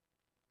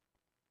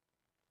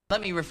Let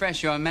me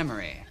refresh your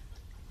memory.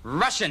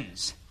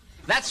 Russians.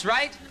 That's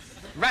right.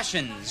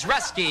 Russians,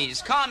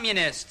 Ruskies,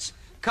 communists.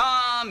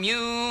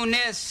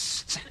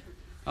 Communists.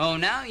 Oh,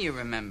 now you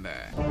remember.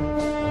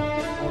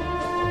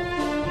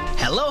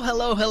 Hello,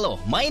 hello, hello.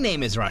 My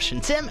name is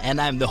Russian Tim,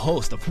 and I'm the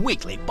host of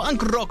weekly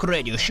punk rock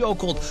radio show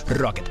called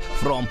Rocket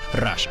from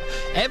Russia.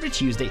 Every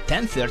Tuesday,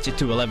 10:30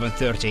 to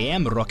 11:30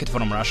 a.m., Rocket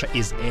from Russia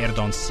is aired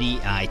on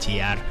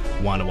CITR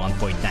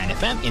 101.9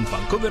 FM in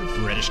Vancouver,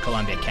 British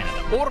Columbia,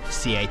 Canada, or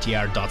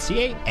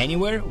CITR.ca,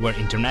 anywhere where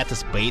internet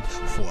is paid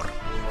for.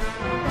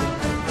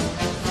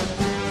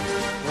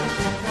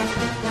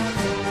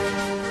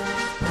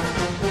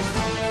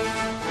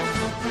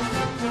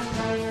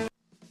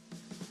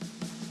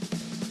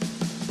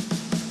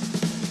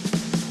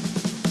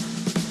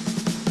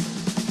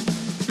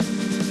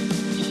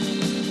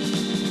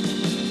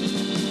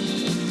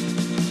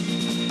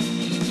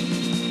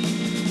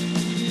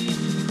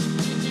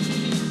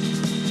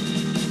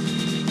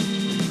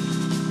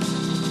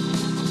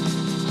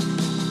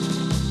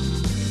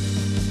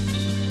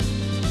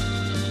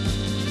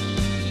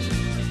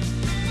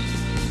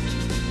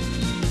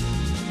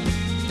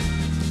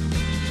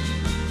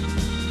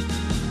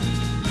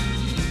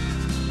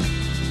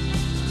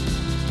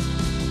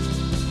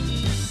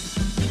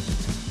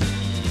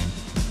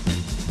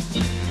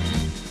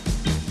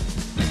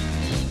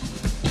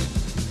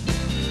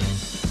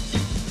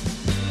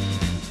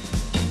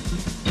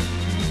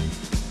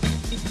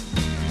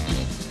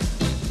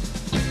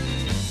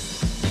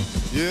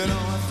 You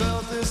know I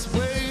felt this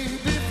way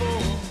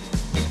before.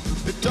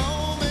 It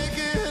don't make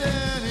it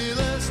any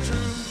less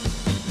true.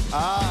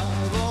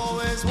 I've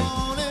always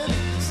wanted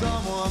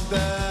someone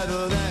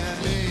better than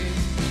me.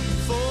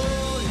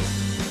 For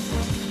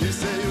you, you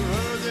say you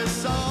heard this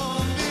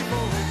song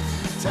before.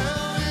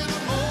 Tell me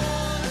the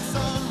morning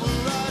sun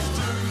will rise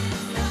too.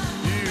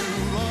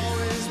 You've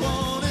always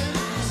wanted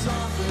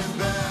something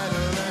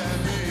better than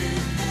me.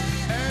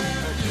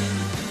 And you,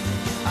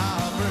 I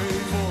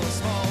prayed for a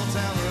small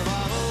town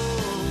revival.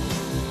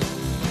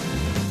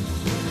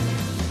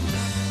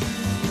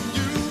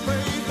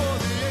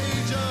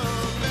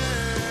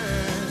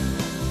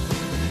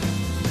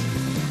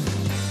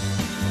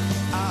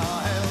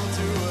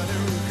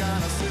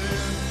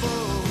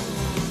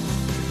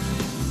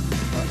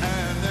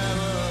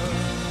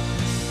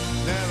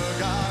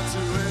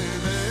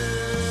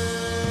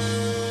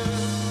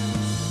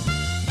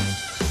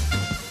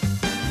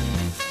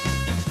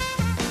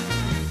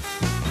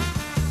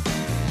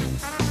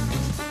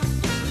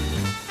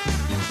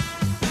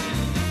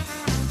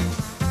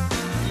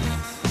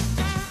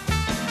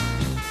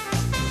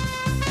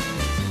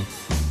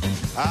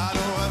 I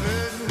know I've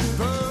hidden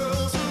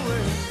pearls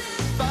away,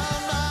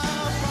 found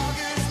my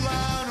pockets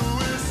lined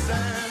with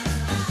sand.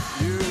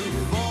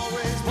 You've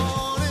always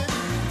wanted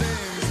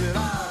things that I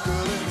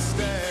couldn't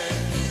stand.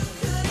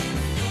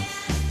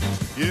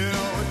 You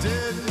know it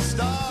didn't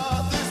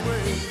start this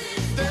way.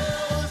 There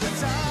was a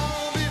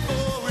time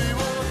before we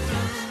were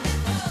through.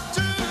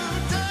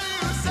 Today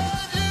you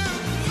said you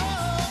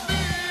love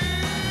me.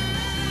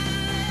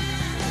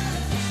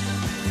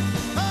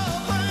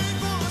 I'll pray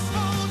for a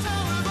small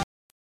town revival.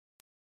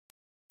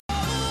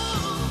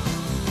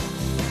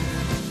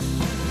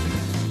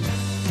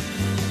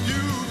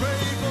 You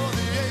pray for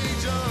the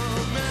age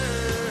of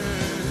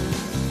man.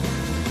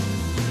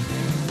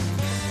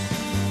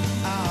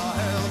 I'll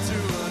held to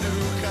a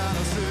new kind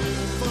of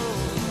sinful.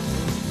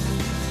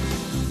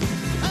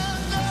 I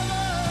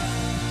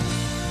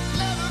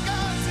never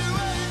got to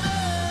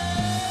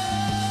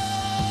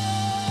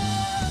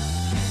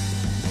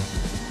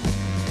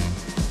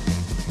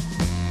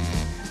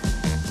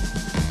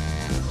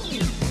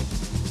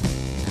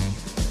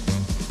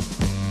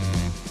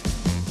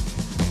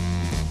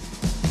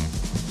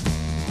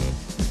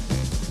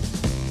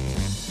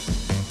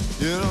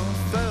You know, I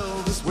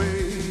felt this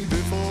way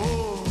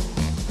before.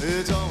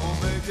 It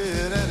don't make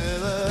it any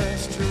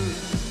less true.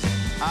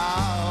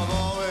 I've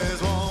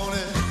always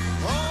wanted,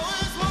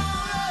 always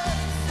wanted,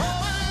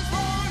 always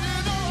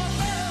wanted. You know I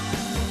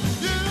felt,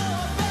 you know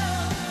I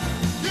felt,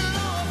 you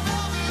know I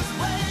felt this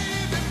way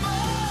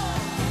before.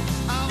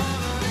 I'm on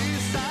the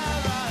east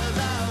side, right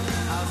down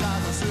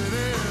outside the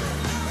city,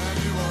 and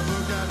you won't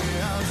look at me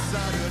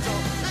outside your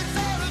door. It's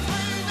all the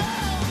way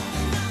down,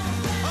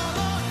 I'm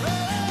on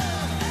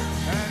red,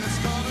 and it's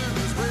coming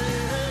this way.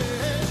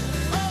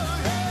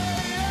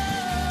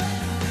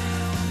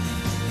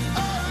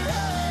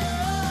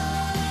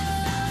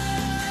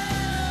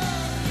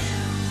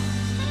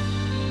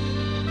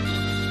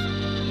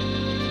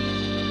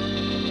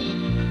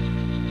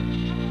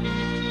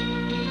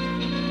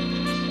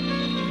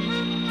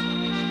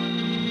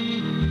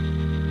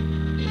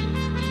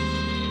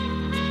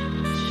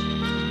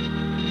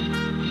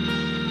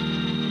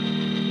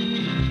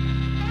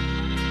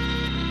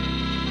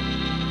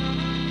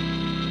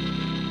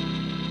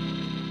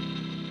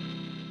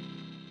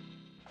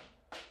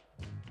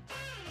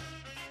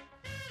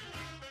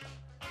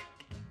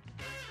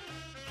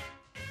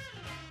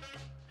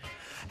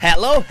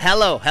 Hello,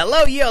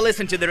 you're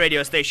listening to the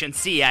radio station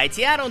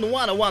CITR on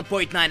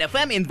 101.9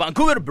 FM in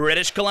Vancouver,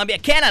 British Columbia,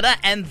 Canada,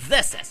 and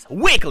this is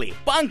weekly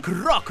punk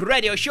rock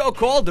radio show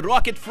called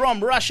Rocket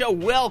from Russia.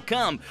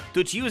 Welcome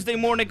to Tuesday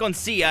morning on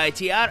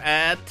CITR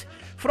at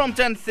from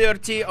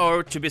 10:30,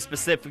 or to be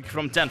specific,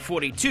 from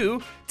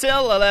 10:42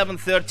 till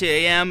 11:30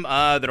 a.m.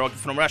 The Rocket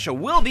from Russia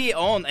will be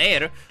on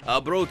air,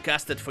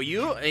 broadcasted for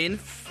you in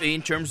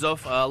terms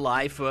of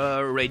live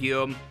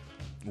radio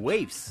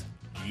waves.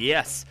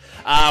 Yes,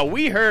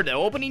 we heard the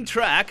opening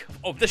track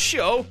of the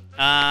show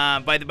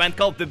by the band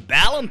called the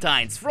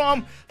Ballantynes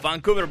from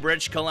Vancouver,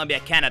 British Columbia,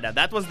 Canada.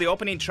 That was the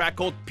opening track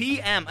called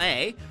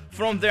PMA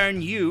from their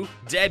new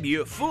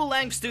debut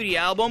full-length studio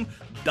album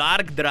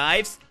Dark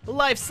Drives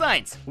Life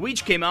Signs,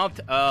 which came out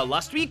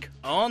last week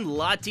on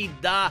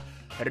Latida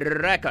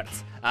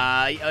Records.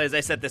 As I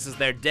said, this is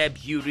their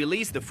debut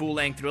release, the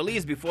full-length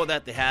release. Before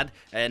that, they had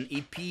an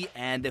EP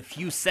and a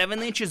few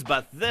 7-inches,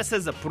 but this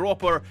is a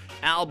proper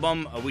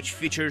album which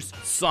features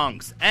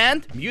songs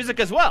and music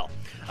as well.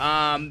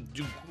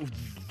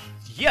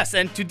 Yes,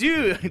 and to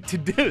do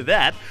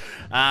that,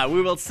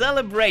 we will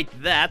celebrate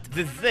that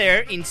with their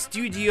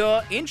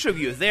in-studio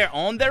interview. They're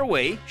on their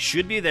way,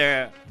 should be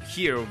there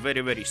here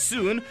very, very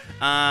soon.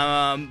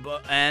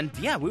 And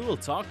yeah, we will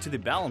talk to the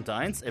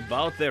Ballantynes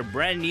about their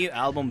brand new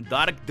album,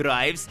 Dark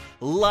Drives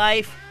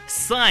Life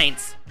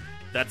Signs.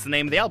 That's the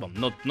name of the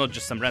album, not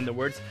just some random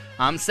words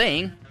I'm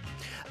saying.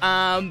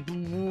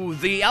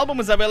 The album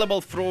is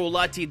available through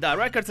Latida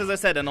Records, as I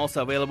said, and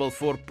also available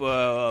for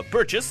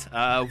purchase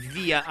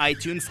via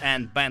iTunes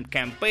and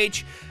Bandcamp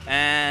page.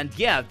 And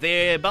yeah,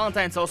 the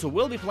Ballantynes also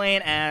will be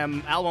playing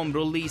an album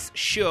release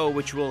show,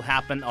 which will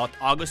happen on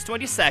August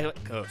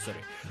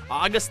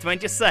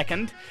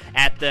 22nd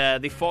at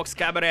the Fox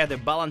Cabaret. The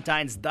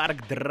Ballantynes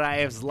Dark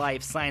Drives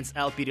Life Signs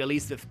LP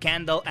released with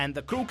Candle and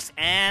the Crooks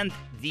and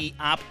the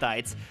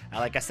Uptights.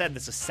 Like I said,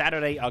 this is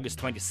Saturday, August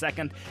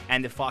 22nd,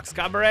 and the Fox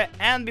Cabaret.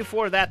 And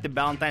before that, the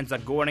Ballantynes are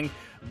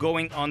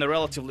going on a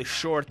relatively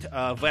short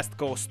West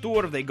Coast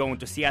tour. They go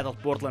into Seattle,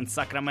 Portland,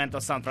 Sacramento,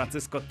 San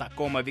Francisco,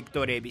 Tacoma,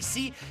 Victoria,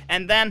 BC,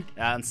 and then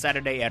on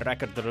Saturday, a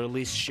record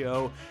release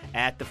show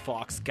at the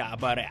Fox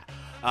Cabaret.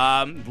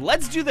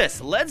 Let's do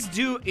this. Let's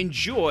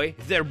enjoy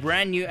their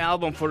brand new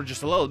album for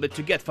just a little bit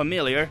to get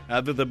familiar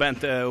with the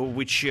band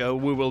which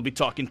we will be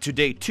talking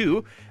today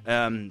too.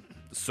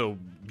 So,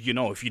 you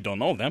know, if you don't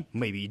know them,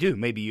 maybe you do.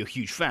 Maybe you're a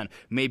huge fan.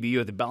 Maybe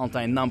you're the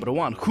Ballantyne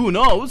 #1. Who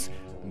knows?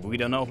 We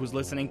don't know who's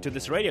listening to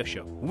this radio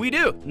show. We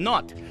do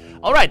not.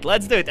 Alright,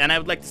 let's do it. And I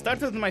would like to start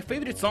with my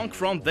favorite song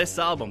from this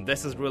album.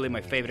 This is really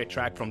my favorite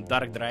track from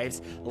Dark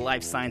Drives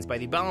Life Signs by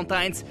the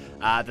Ballantynes.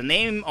 The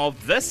name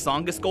of this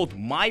song is called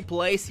My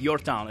Place, Your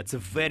Town. It's a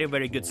very,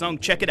 very good song.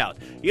 Check it out.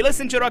 You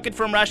listen to Rocket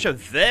from Russia.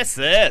 This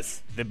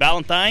is the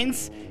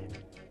Ballantynes,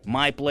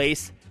 My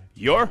Place,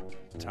 Your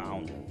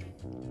Town.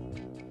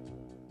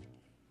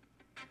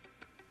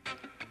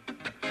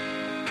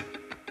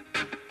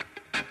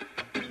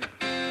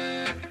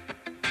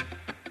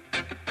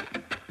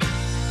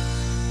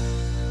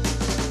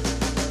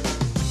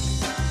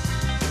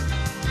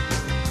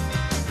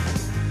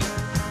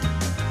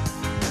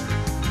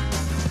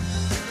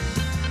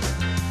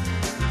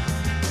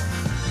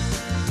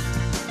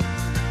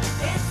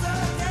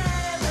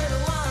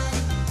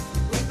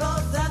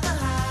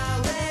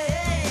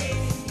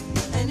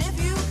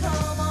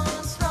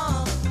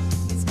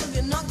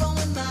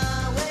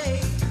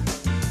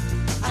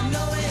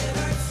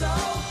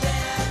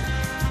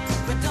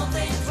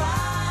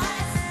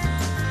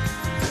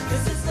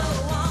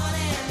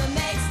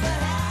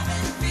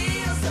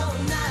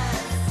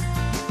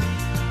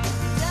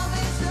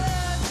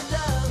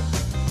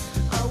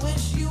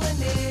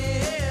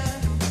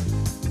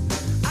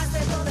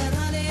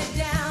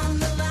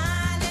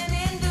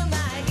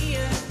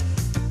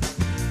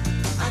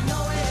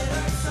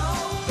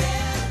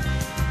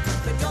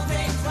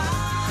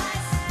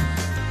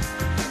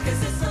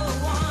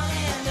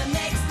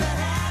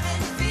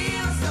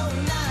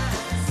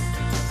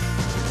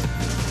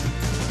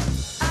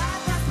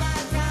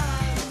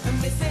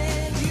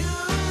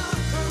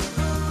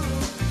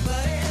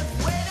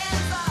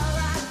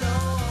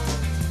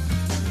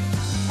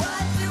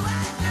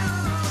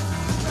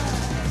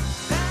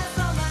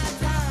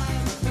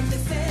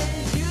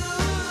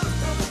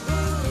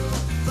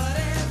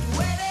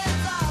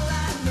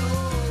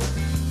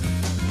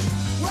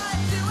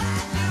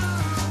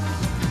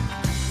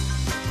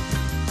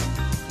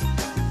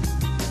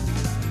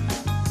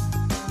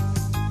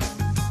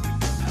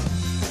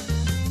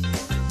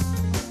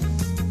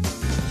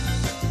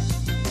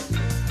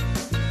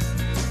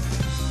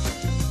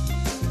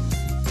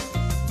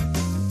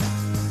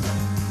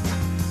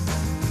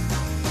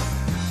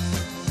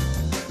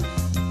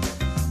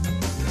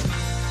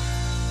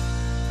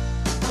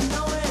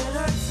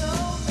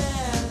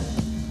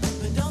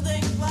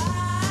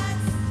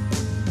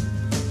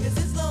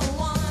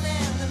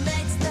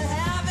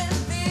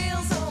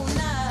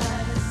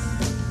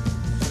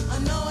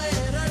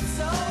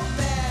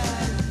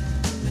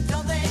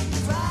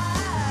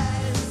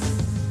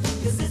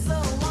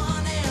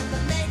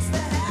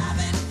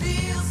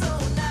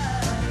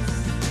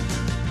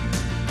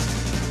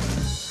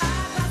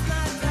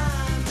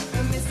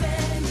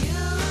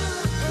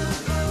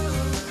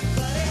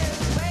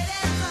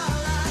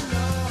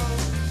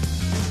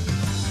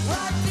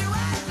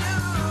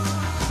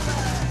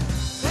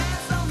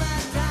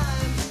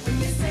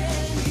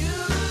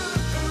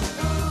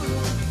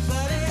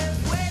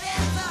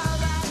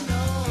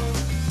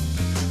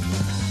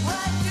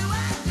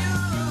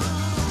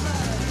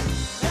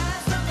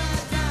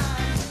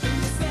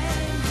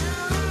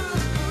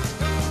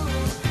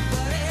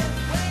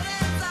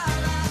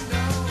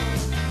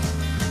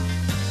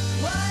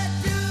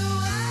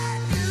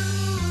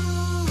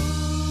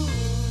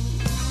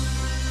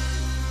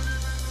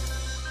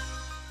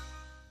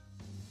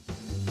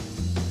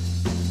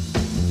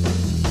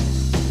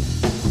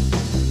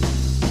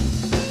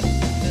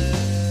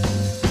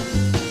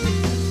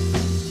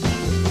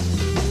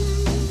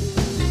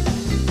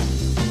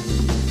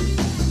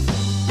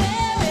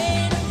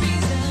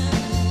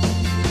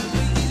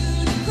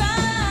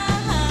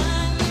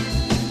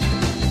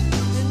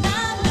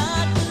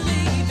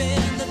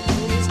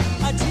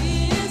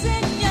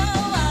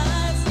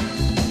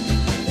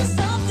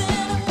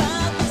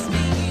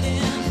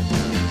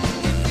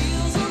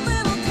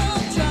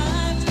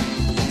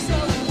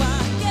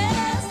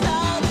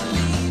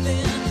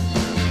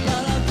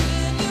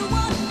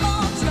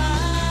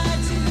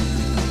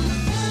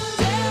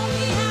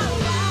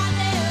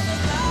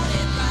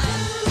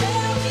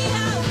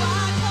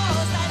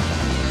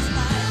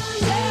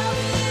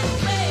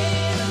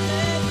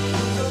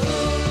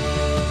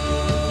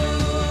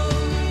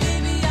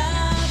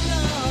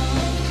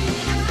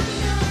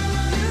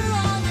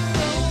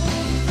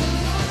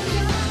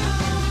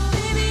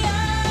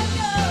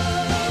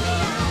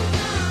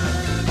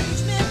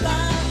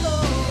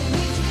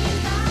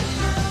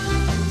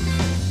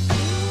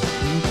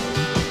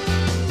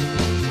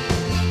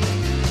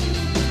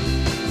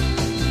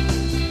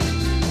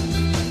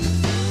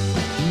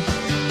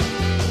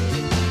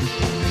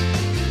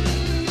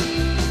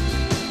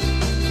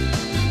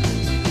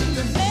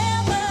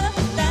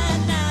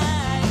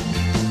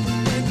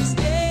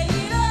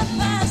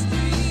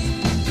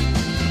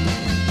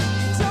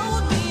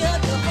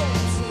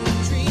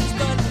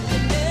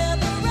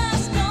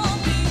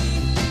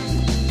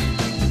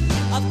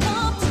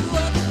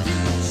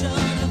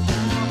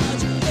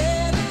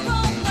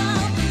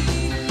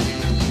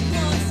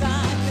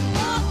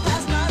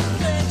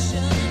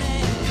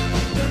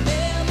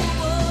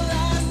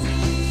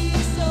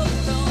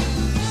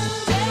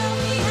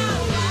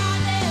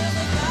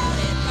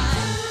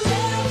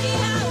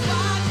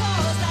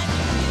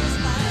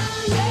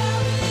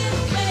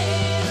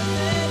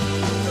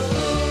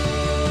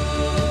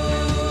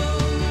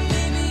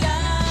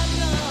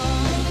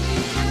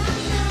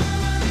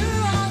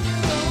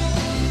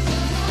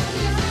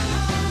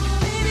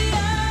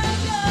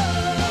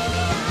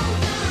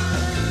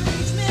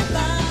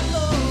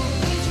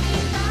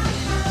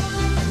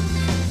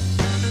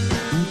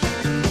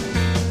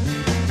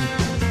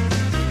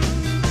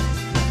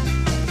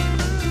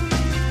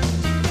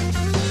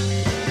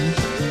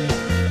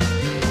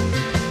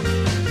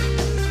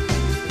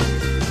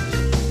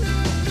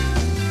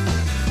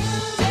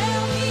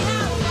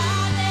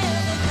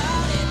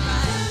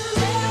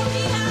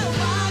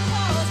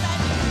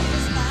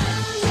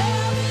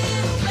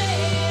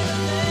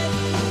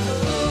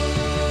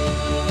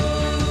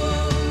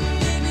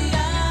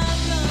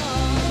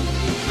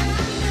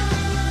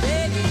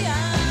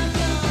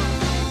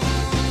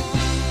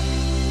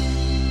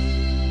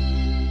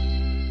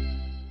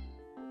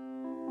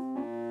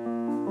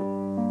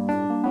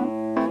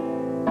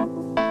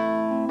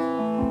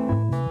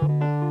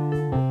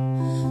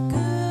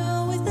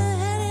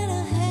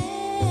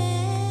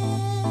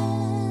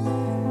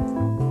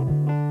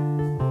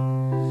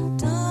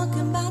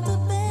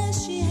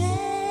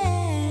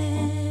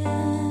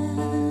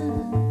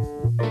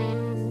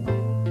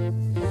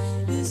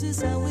 This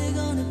is how we're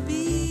gonna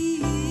be.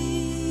 I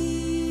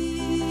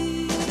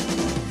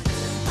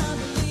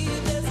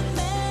believe there's a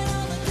man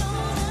on the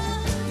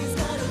corner. He's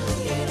got a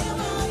wicked and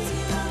wants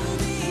you to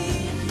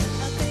be.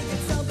 I think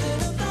it's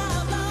something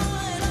about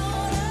law and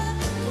order.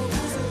 Or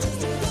is it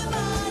just to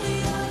remind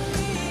you of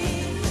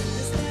me?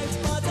 This next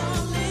part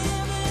I'm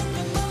living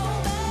the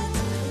moment.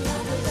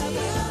 After that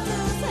we'll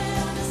just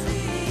have to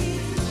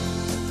see.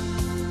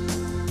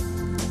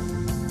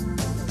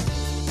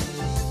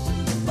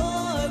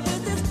 Boy,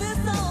 with this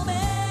fist so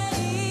made,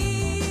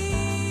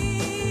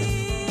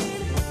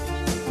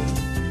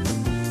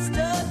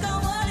 stuck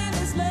on what he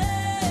mislaid.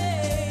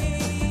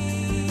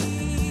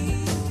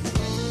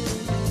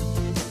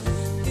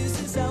 This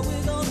is how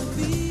we're gonna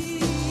be.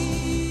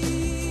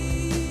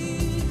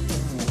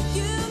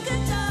 You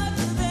can talk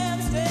to them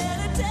instead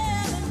of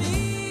telling me.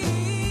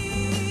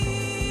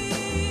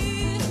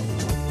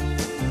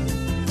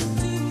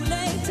 Too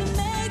late to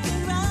make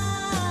it right.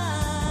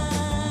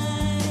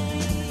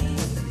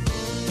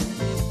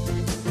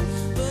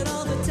 But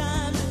all the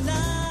time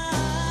tonight,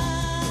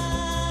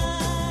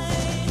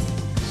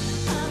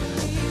 I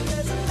believe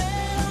there's a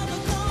man on the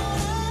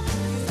corner.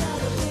 He's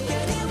got a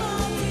wicked and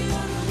wants you to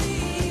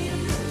read.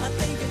 I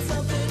think it's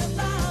something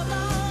about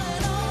law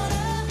and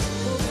order.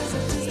 Or is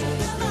it just a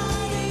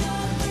reminder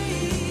you're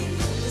free?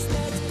 This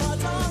next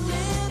part's I'm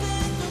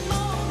living the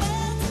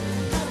moment.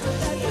 After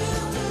that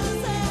we'll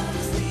just have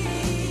to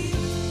see.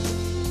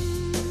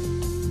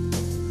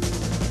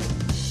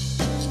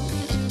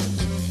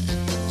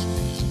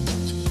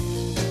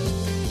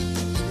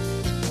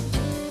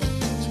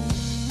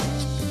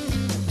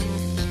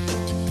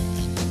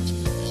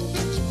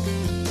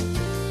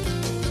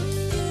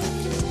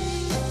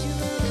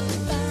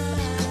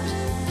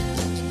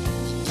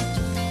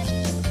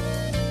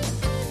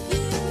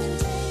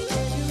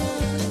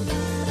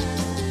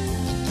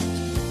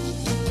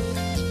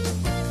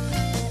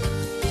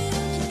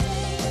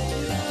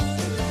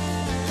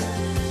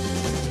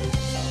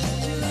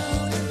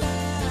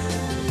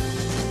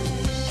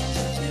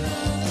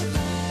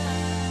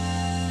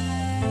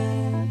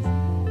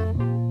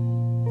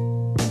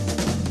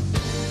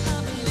 I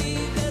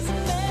believe there's a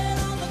man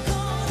on the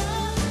corner.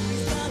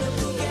 He's got a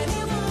book and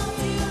he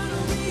wants you to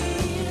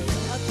read.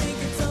 I think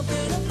it's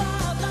something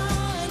about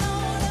law and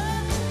order.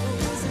 Or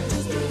is it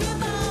just a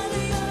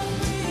reminder you're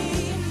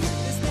free?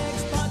 This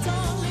next part's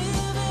on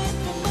living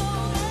the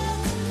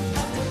moment.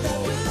 After that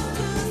we'll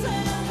just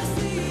have to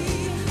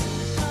see.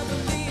 I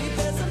believe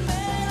there's a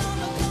man on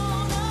the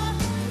corner.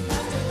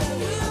 After that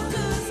we'll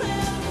just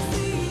have to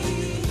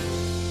see.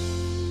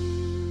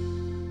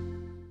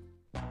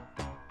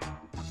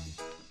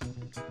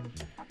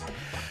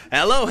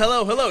 Hello,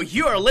 hello, hello.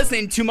 You are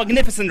listening to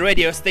magnificent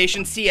radio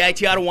station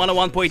CITR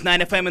 101.9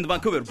 FM in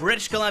Vancouver,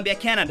 British Columbia,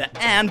 Canada.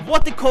 And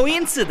what a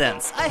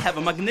coincidence! I have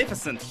a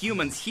magnificent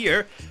humans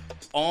here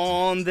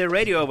on the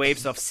radio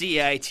waves of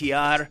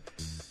CITR.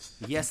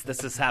 Yes,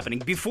 this is happening.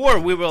 Before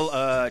we will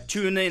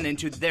tune in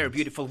into their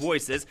beautiful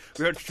voices,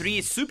 we heard 3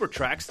 super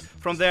tracks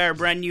from their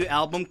brand new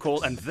album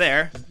called, and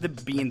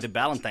being the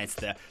Ballantynes,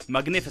 the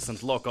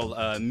magnificent local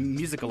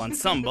musical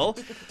ensemble.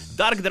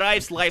 Dark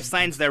Drives, Life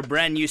Signs, their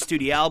brand new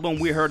studio album.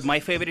 We heard my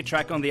favorite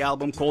track on the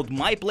album called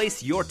My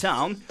Place, Your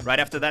Town. Right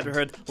after that we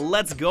heard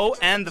Let's Go,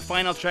 and the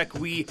final track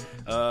we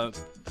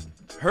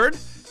heard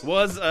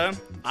was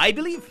I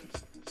Believe.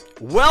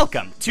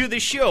 Welcome to the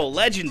show,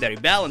 legendary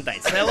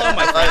Ballantynes. Hello,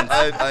 my friends.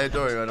 I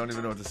adore you. I don't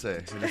even know what to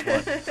say.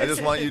 I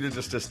just want you to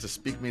just to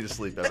speak me to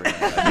sleep every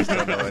night. I just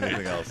don't know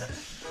anything else.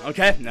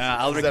 Okay,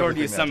 I'll It's record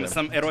you everything,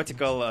 some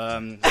erotical. Wow,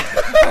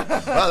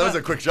 that was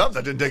a quick jump.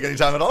 That didn't take any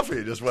time at all for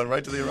you. Just went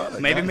right to the erotic.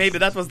 Maybe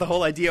that was the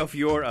whole idea of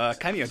your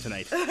cameo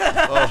tonight.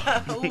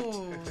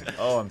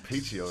 Oh, I'm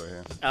peachy over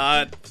here.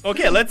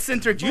 Okay, let's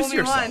introduce Only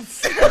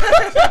yourself.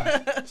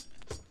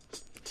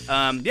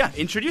 once.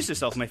 Introduce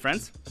yourself, my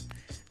friends.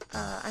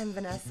 I'm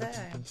Vanessa.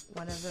 I'm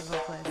one of the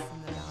vocalists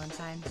in the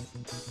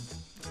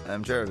Ballantynes.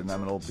 I'm Jared, and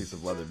I'm an old piece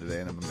of leather today,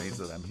 and I'm amazed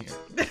that I'm here.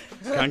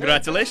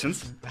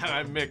 Congratulations.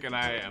 I'm Mick, and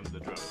I am the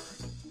drummer.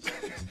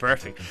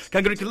 Perfect.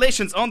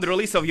 Congratulations on the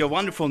release of your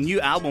wonderful new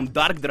album,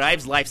 Dark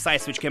Drives, Life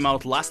Size, which came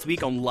out last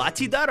week on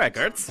Latida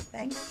Records.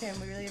 Thanks, Tim.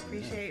 We really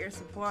appreciate your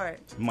support.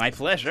 My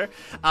pleasure.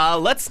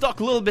 Let's talk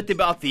a little bit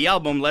about the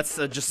album. Let's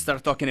just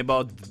start talking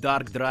about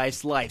Dark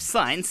Drives, Life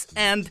Signs.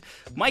 And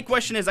my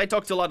question is, I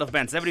talk to a lot of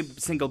bands. Every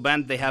single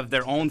band, they have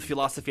their own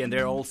philosophy and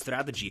their own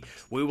strategy.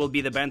 We will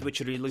be the band which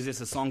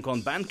releases a song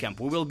on Bandcamp.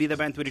 We will be the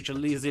band which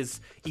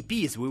releases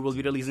EPs. We will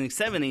be releasing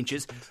 7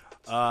 inches.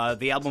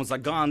 The albums are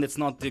gone. It's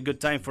not a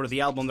good time for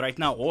the album right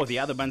now. Or the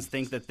other bands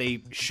think that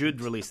they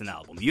should release an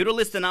album. You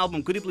released an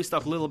album. Could you please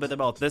talk a little bit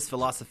about this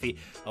philosophy,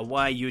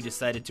 why you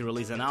decided to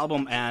release an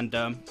album, and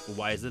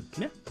why is it?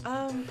 Yeah.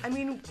 I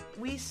mean,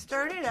 we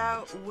started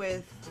out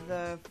with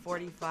the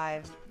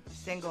 45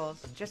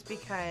 singles just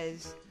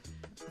because,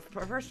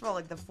 first of all,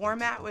 like, the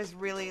format was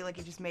really, like,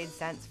 it just made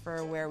sense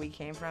for where we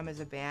came from as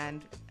a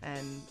band,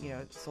 and, you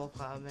know, Soul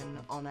Club and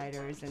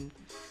All-Nighters and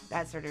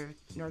that sort of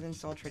Northern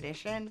Soul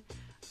tradition.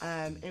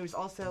 It was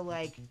also,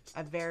 like,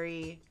 a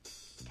very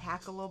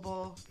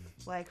tackleable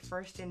like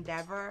first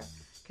endeavor,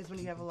 because when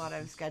you have a lot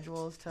of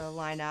schedules to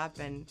line up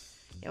and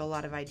a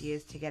lot of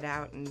ideas to get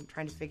out and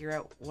trying to figure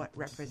out what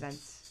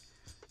represents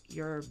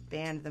your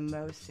band the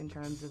most in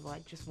terms of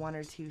like just one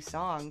or two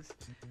songs,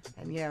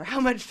 and how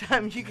much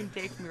time you can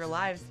take from your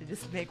lives to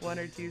just make one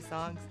or two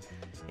songs.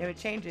 It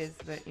changes,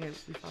 but we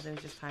felt it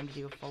was just time to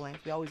do a full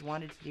length. We always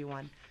wanted to do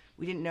one.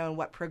 We didn't know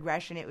what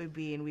progression it would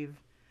be, and we've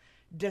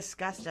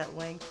discussed at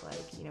length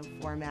like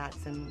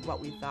formats and what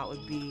we thought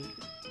would be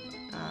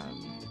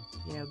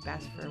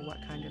best for what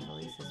kind of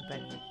releases, but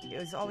it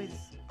was always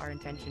our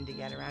intention to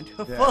get around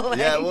to a full length.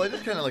 Yeah, well, it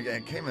just kind of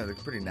it came in a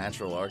pretty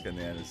natural arc in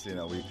the end. It's,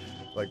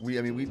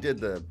 we did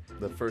the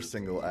first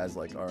single as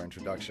like our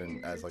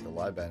introduction as like a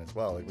live band as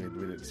well. Like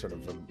we did sort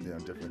of a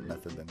different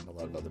method than a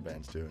lot of other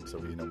bands do, and so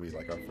we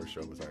like our first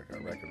show was our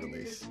record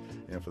release,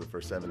 for the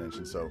first 7-inch,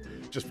 and so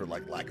just for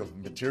like lack of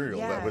material,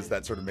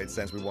 that sort of made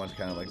sense. We wanted to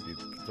kind of like be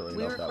throwing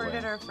it out that way. We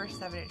recorded our first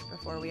 7-inch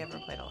before we ever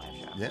played a live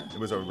show. Yeah, it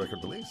was our record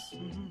release.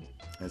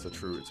 Mm-hmm. It's a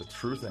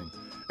true thing.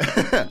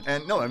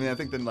 And no, I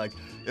think then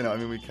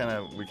we kind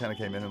of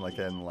came in and like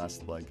in the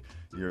last like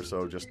year or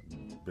so just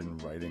been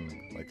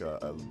writing like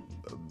a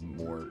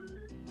more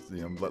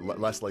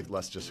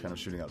less just kind of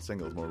shooting out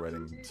singles, more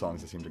writing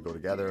songs that seem to go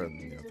together,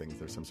 and things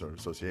there's some sort of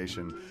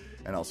association,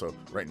 and also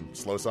writing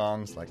slow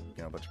songs like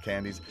a bunch of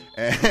candies.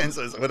 And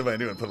so what am I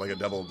doing? Put like a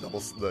double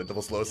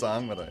slow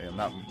song, but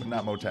not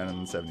Motown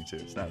in '72.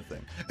 It's not a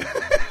thing.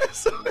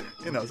 So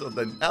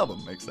the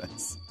album makes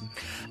sense.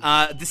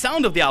 The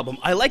sound of the album,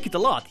 I like it a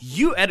lot.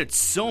 You added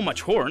so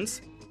much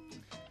horns.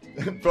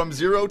 From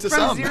zero to From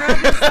some. zero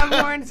to some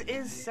horns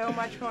is so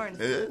much horns.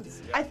 It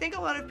is. I think a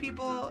lot of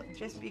people,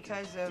 just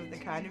because of the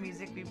kind of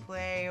music we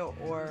play,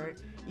 or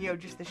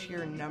just the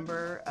sheer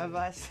number of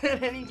us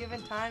at any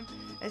given time,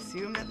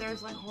 assume that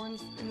there's like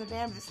horns in the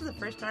band. This is the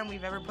first time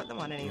we've ever put them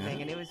on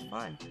anything, and it was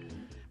fun.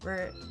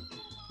 We're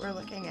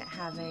looking at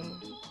having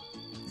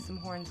some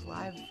horns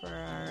live for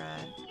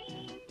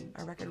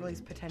our record release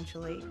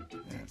potentially. Yeah,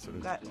 so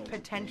We've got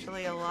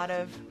potentially a lot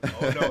of.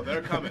 Oh no,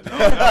 they're coming. They'll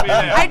be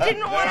there. I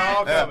didn't want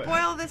all to coming.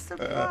 spoil the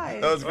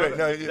surprise. That was great.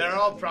 No, They're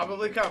all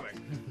probably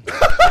coming. They're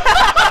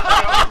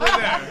probably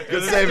there. Good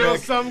There's save, still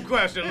Nick. some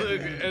question. Look,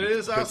 it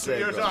is us save,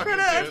 you're bro. talking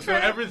Let's to, so try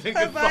to everything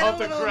can provide fall a to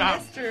little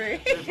crap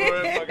mystery. before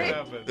it fucking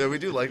happens. Yeah, we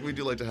do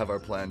like to have our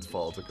plans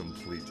fall to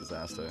complete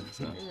disaster.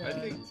 So. I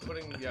think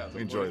putting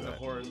enjoy the that.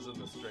 horns and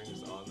the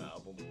strings on the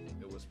album,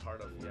 it was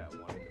part of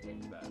wanting to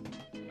make that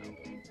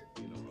album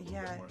a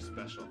Yeah. bit more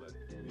special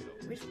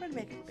than We just want to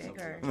make it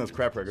bigger. And those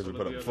crap records we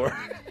put up Some of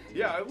before. the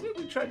Yeah,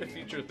 we tried to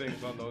feature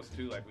things on those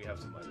too. Like we have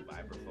some like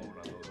vibraphone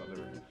on those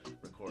other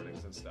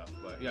recordings and stuff.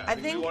 But yeah, I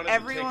we think wanted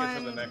to take it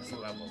to the next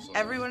level. So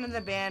Everyone in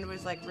the band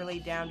was like really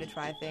down to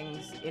try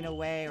things in a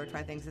way, or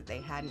try things that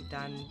they hadn't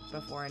done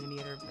before in any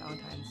other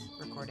Ballantynes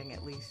recording,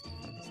 at least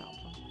for this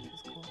album, which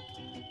is cool.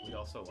 we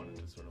also wanted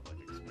to sort of like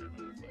experiment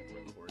with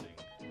like recording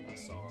a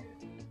song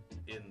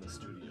in the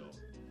studio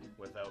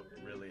without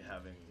really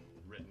having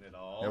written it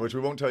all. Yeah, which we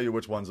won't tell you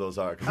which ones those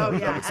are. 'Cause Oh,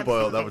 that yeah, would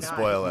spoil. That would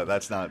absolutely spoil it.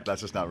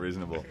 That's just not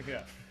reasonable.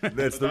 Yeah. It's But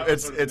that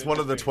was sort of it's an one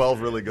of the interesting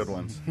 12 really good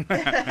ones. But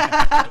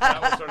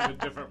that was sort of a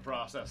different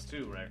process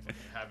too, right?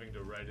 Having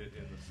to write it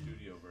in the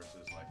studio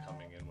versus like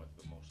coming in with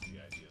most of the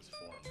ideas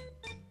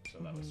formed. So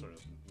that was sort of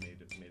made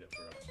it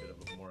for a bit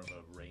of more of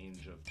a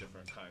range of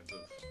different kinds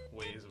of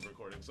ways of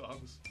recording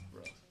songs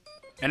for us.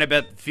 And I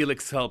bet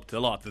Felix helped a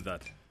lot with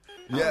that.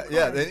 Yeah,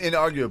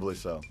 inarguably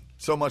so.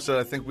 So much that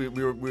I think we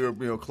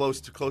were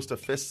close to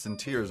fists and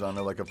tears on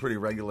like a pretty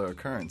regular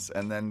occurrence.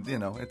 And then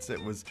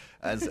it was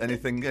as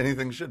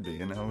anything should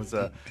be.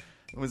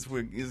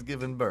 He's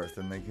given birth,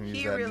 and they can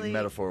use that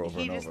metaphor over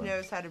and over. He just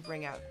knows how to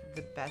bring out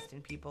the best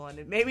in people,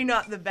 and maybe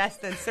not the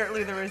best, then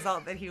certainly the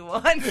result that he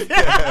wants.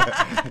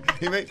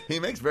 He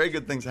makes very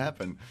good things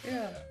happen.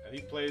 Yeah. And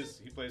he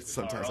plays guitar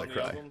Sometimes on I the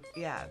cry. album.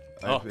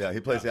 Yeah. He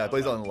plays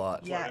on a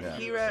lot. Yeah, Like,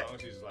 he the wrote-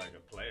 songs, he's like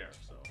a player,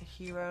 so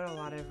He wrote a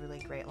lot of really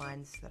great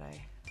lines that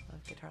I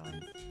love, guitar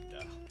lines.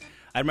 yeah.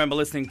 I remember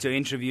listening to an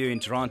interview in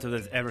Toronto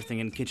that everything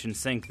in kitchen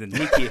sink that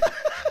Nikki.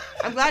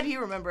 I'm glad you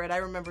remember it. I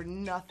remember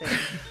nothing.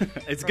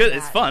 It's from good. that.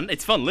 It's fun.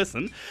 It's fun.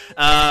 Listen,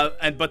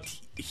 but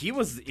he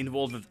was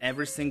involved with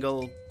every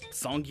single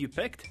song you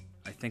picked.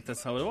 I think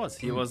that's how it was.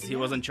 He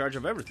was in charge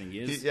of everything.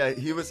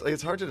 He was.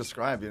 It's hard to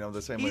describe,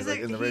 the same way He's like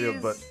like- in the radio.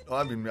 he's- But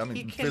I he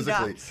mean,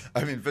 physically.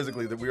 conducts.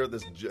 Physically, that we were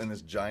in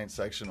this giant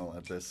sectional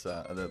at this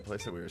the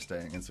place that we were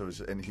staying,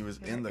 and he was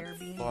in the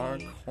Airbnb. far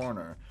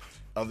corner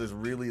of this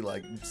really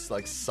like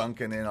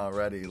sunken in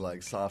already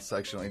like soft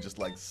sectional. He just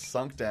like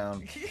sunk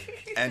down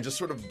and just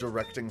sort of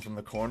directing from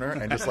the corner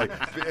and just like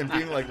and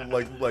being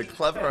like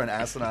clever and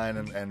asinine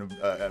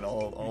and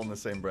all in the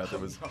same breath. It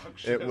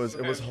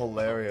was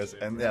hilarious.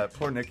 And yeah,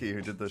 poor Nikki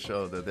who did the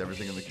show, the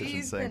Everything in the Kitchen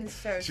She's Sink. been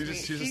so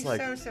She's sweet. just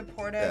like so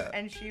supportive, yeah.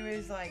 and she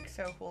was like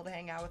so cool to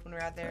hang out with when we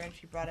were out there. And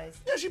she brought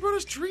us she brought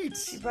us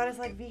treats.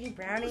 like vegan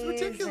brownies.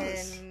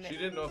 ridiculous. And She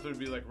didn't know if there'd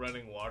be like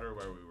running water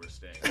where we were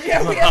staying.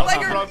 yeah, we had like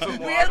Brought some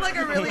we had water. like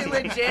a really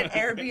legit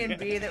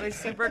Airbnb that was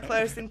super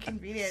close and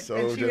convenient. So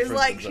and she was different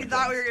like, than she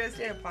thought we were going to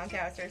stay at a punk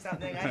house or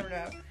something. I don't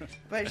know.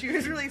 But she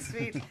was really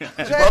sweet. She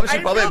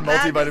probably had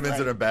multivitamins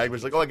in her bag, but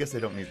she's like, oh, I guess they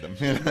don't need them.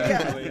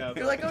 Yeah.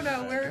 You're like, oh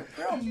no, we're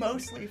all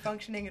mostly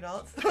functioning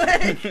adults.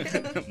 Like,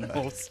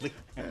 Mostly.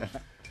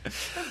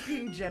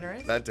 being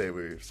generous. That day,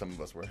 some of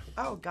us were.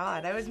 Oh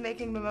God, I was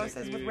making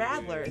mimosas with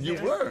radlers. You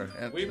It was- were.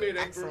 And We made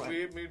Excellent.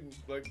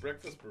 like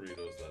breakfast burritos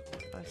that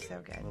night. Oh,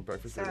 so good. Well,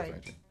 breakfast Sorry. burritos,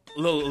 thank you.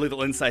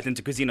 Little insight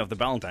into cuisine of the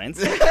Ballantynes.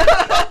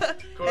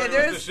 Corey was the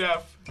there's-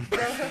 chef,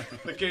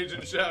 the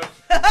Cajun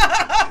chef.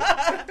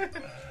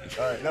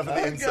 All right, enough of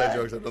the inside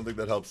jokes. I don't think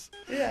that helps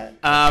Yeah.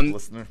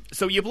 listener.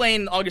 So you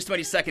playing August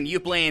 22nd,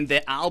 you playing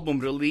the album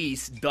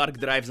release Dark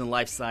Drives and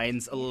Life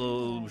Science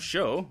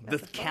show, The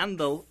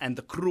Candle and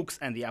the Crooks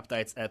and the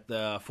Appetites at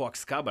the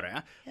Fox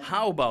Cabaret.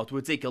 How about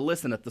we take a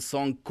listen at the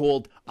song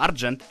called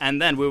Argent, and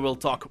then we will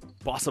talk,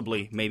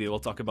 maybe we'll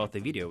talk about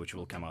the video which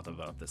will come out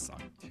about this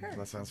song.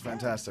 That sounds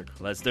fantastic.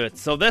 Let's do it.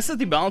 So this is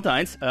the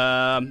Ballantynes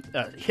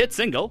hit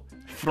single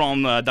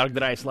from Dark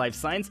Drives Life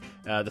Science.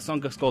 The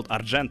song is called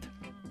Argent.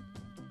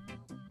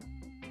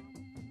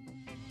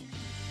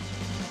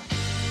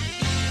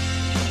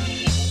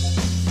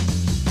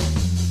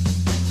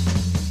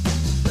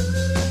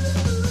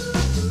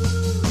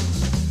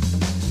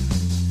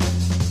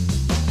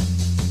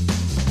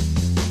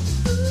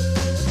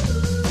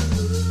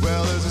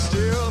 Well, there's a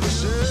steel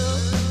ship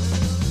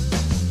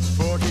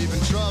for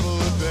keeping trouble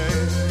at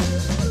bay.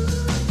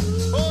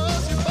 Oh,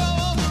 as you fall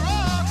on the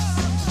rocks,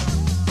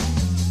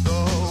 the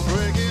whole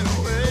breaking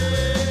away.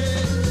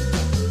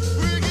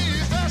 We keep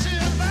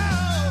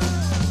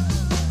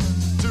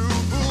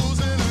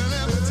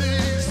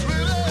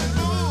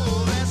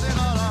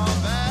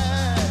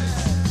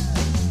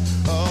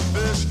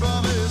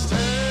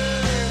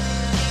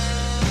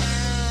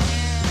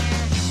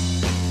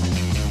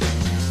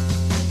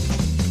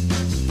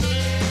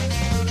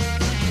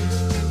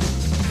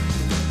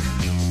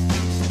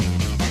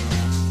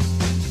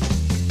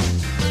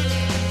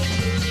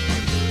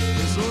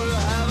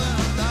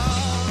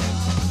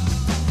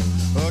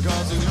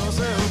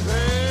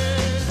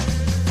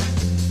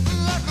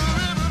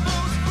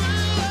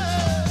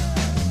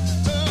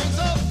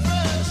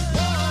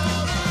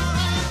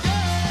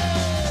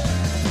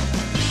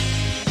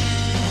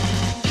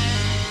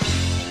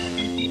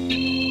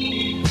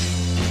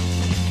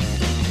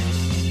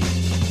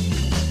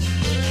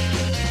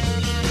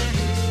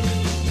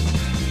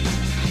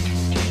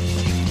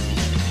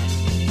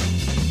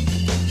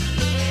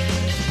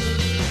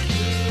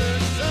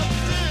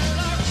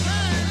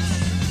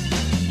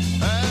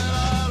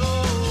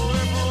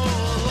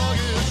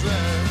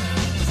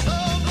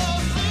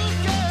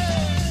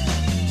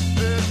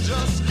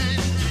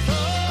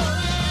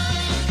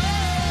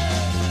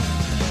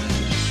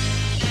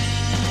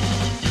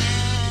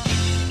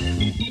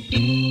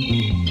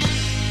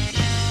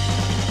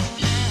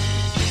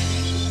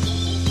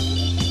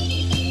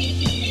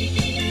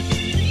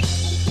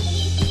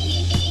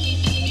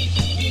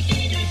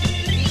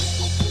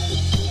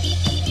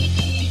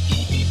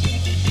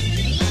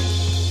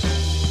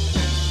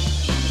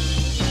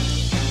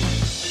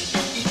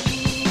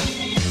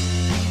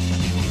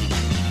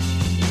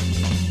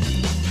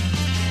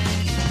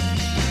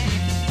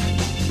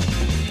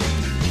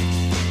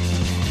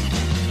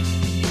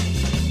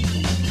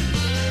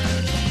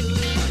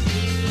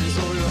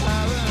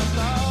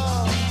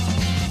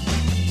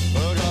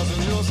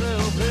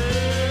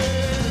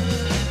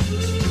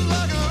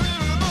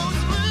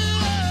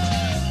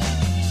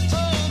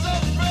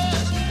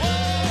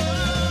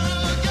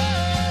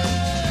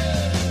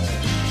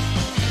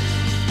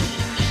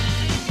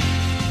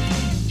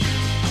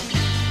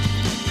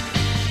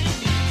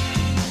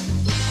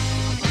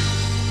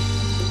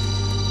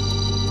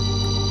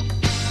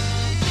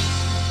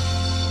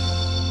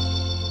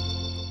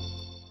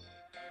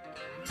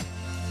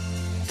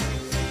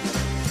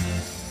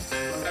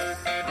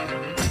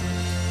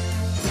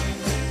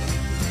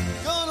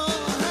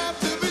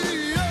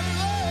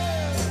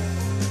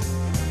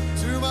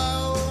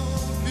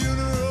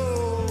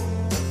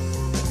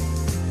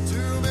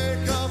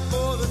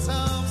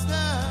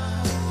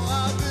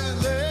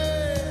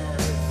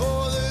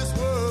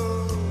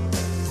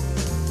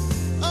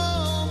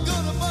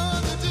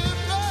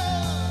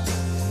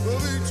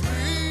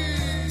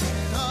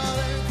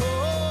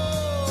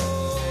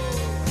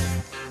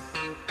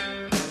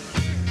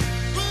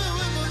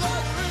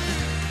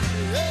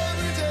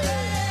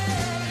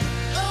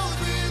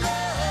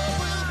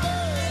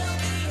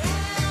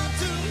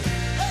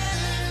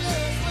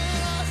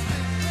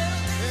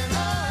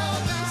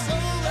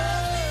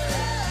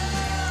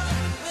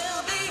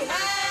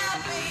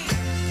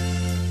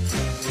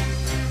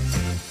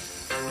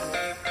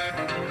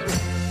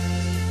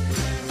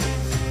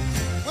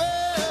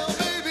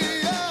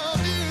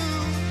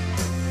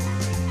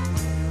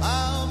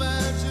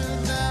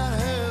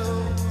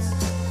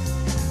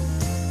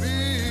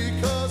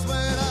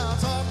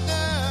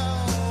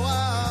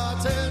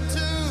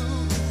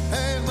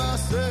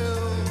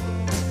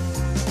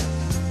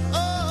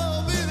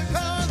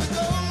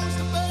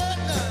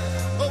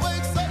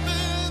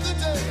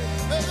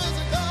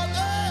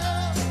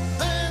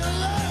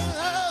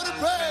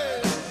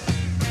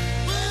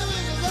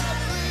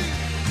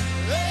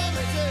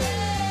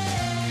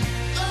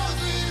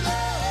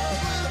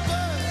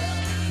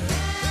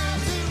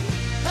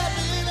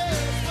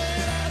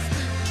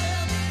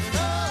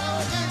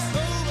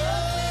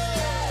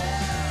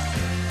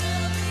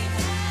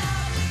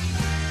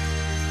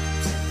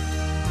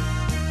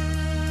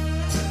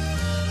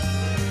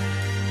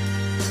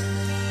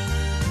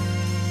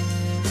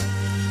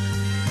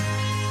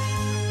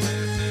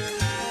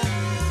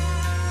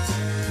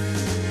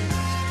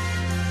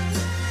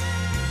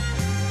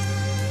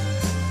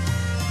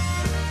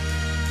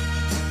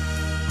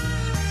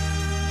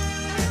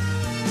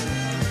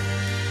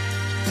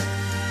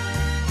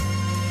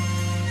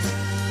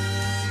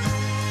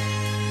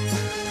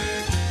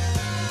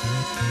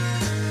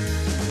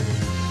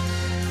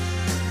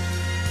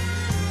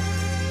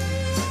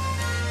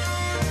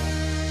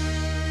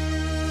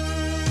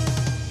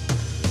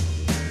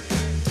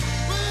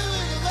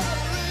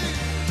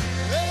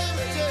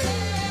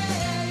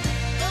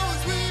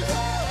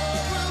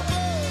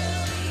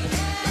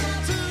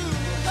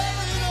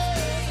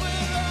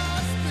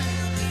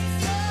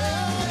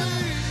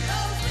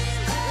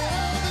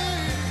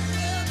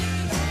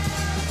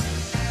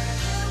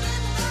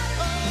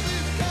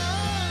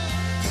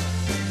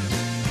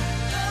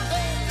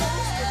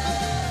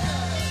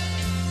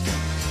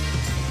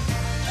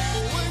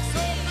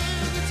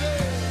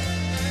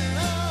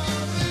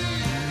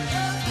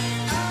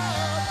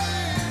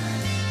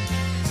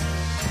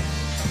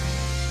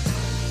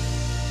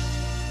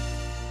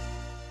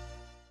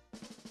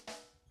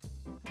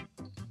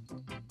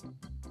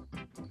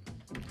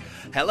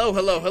Hello,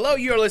 hello, hello.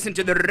 You're listening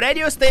to the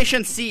radio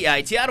station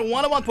CITR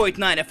 101.9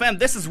 FM.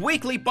 This is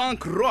weekly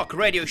punk rock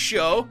radio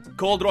show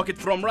called Rocket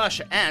from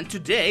Russia. And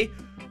today,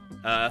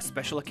 a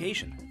special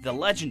occasion. The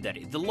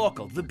legendary, the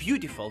local, the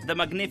beautiful, the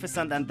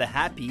magnificent, and the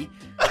happy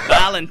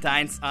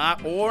Ballantynes are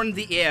on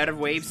the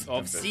airwaves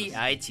of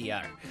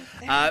CITR.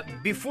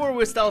 Before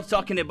we start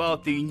talking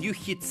about the new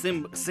hit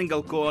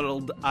single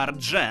called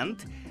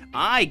Argent,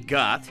 I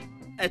got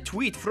a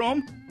tweet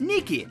from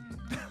Nikki.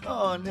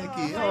 Oh,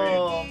 Nikki.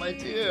 Oh, my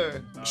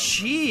dear.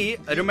 She,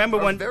 remember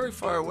We're when... very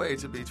far away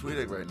to be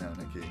tweeting right now,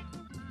 Nikki.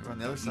 We're on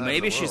the other side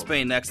Maybe of the she's world.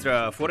 paying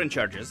extra foreign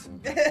charges.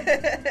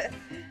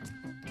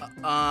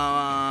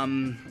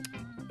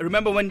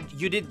 Remember when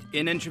you did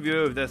an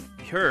interview with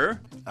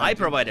her? I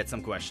provided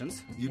some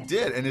questions. You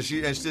did, and is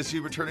she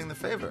returning the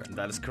favor?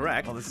 That is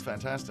correct. Oh, this is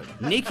fantastic.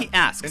 Nikki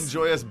asks,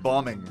 Enjoy us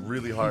bombing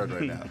really hard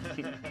right now.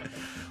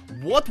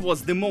 what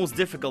was the most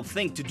difficult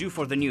thing to do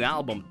for the new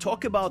album?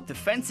 Talk about the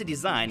fancy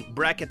design,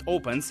 bracket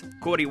opens,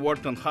 Corey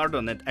worked on hard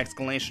on it,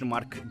 exclamation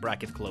mark,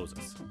 bracket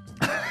closes.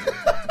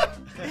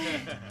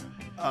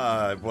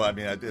 Well, I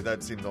mean,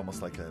 that seemed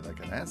almost like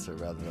an answer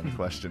rather than a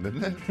question,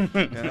 didn't it?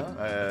 You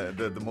know,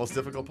 the most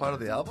difficult part of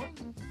the album.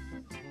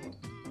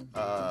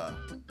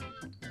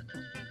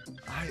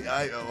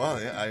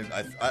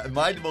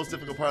 My most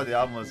difficult part of the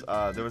album was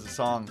there was a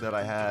song that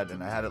I had,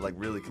 and I had it like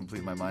really complete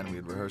in my mind. We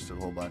had rehearsed it a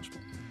whole bunch,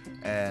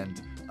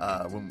 and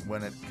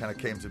when it kind of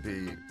came to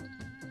be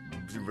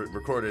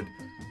recorded.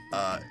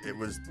 It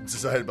was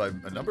decided by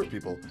a number of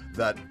people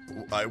that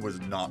I was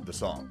not the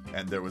song,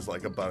 and there was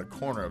like about a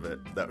corner of it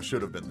that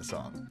should have been the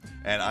song,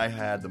 and I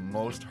had the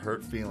most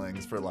hurt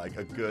feelings for like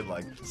a good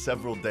like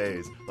several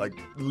days, like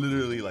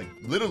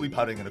literally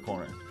pouting in a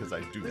corner because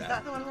I do Was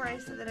that the one where I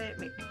said that it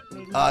made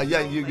me yeah,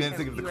 feel you like can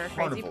think of you the were a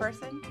carnival. crazy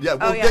person? Yeah,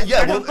 well, Oh, yeah.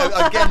 yeah.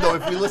 Well, again, though,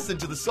 if we listen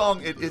to the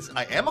song,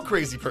 I am a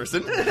crazy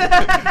person,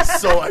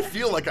 so I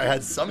feel like I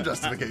had some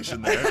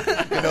justification there.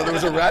 You know, there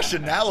was a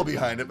rationale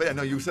behind it. But yeah,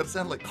 no, you said it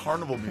sounded like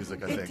carnival music,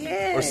 I think,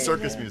 did. or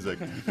circus music.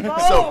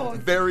 Both. So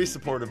very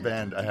supportive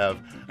band I have,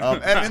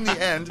 and in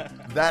the end,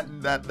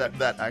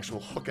 that actual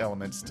hook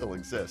element still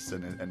exists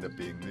and it ended up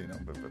being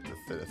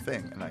a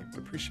thing, and I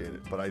appreciate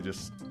it. But I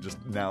just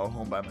now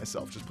home by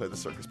myself, just play the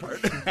circus part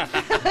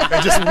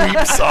and just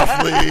weep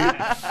softly.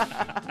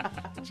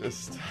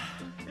 Just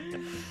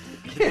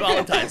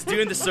Valentine's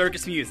doing the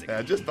circus music.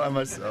 yeah, just by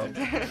myself.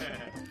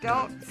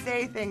 Don't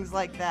say things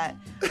like that.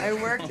 I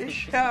worked a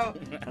show,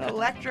 an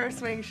electro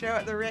swing show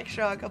at the Rick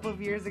Show a couple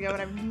of years ago, and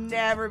I've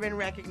never been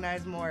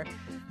recognized more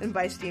than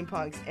by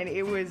steampunks, and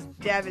it was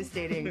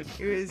devastating. It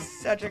was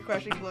such a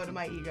crushing blow to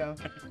my ego.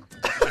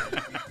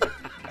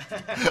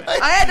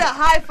 I had to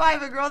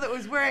high-five a girl that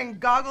was wearing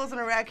goggles and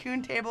a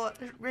raccoon tail at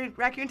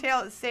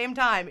the same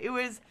time. It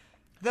was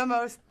the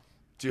most...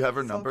 Do you have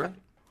her number?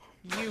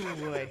 You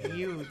would,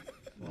 you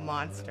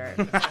monster.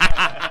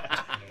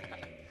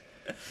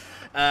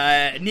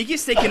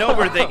 Nikki's taking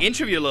over the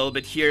interview a little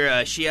bit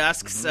here. She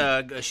asks,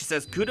 she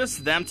says, kudos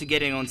to them to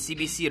getting on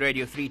CBC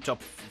Radio 3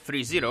 Top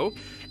 30.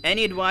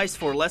 Any advice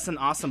for less than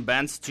awesome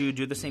bands to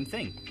do the same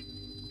thing?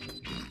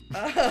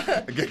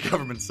 Get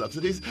government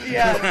subsidies?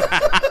 Yeah.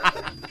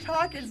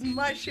 Talk as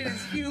much shit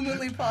as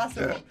humanly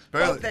possible,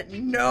 apparently. but that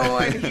no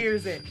one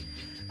hears it.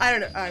 I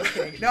don't know. I'm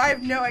kidding. No, I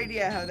have no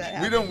idea how that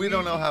happened. We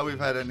don't know how we've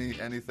had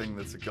anything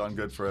that's gone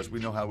good for us. We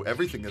know how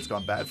everything that's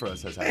gone bad for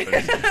us has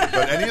happened.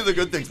 But any of the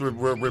good things, we're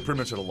pretty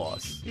much at a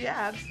loss. Yeah,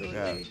 absolutely.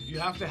 Yeah. You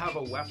have to have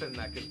a weapon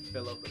that can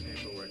fill out the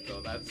paperwork, though.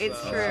 That's It's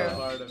true.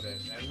 part of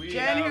it. And we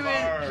Jen, have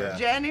our Yeah.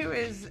 Jen, who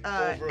is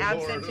overlord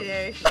absent of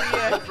today,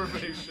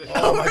 information.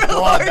 Oh my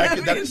Overlord God,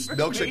 of that is milkshake.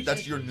 information.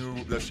 That's your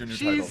new title.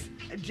 she's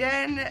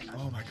Jen.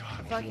 Oh my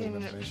God. Fucking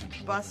overlord of information.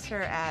 busts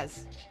her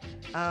ass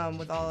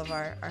with all of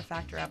our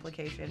factor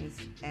applications.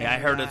 And, Yeah, I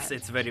heard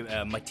it's very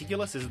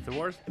meticulous. Is it the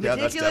word? Yeah,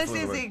 that's Meticulous definitely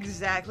the is word.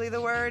 exactly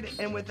the word,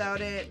 and without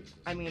it,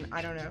 I mean,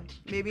 I don't know.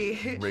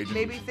 Maybe Raging.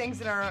 maybe things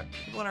that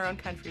people in our own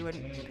country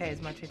wouldn't pay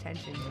as much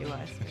attention to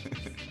us.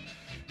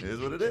 It is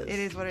what it is. It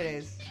is what it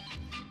is.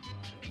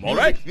 All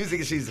right.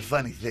 Music is a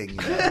funny thing. You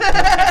know?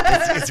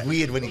 it's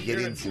weird when you get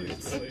into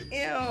it. Ew.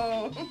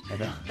 I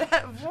know.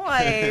 That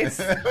voice.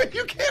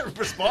 You can't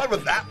respond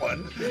with that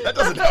one. That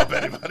doesn't help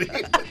anybody.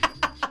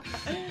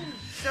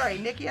 Sorry,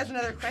 Nikki has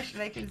another question.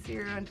 I can see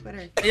her on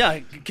Twitter. Yeah,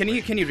 can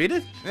you read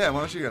it? Yeah, why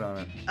don't you get on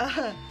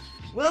it?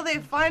 Will they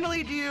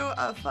finally do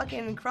a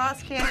fucking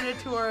cross-Canada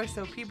tour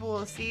so people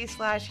will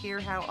see/hear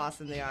how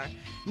awesome they are?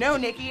 No,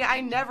 Nikki, I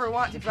never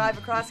want to drive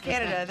across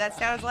Canada. That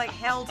sounds like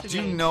hell to me.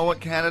 Do you know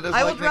what Canada's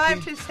I like, will drive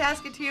Nikki? to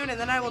Saskatoon and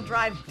then I will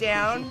drive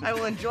down. I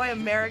will enjoy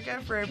America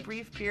for a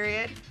brief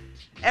period.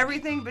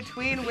 Everything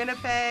between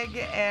Winnipeg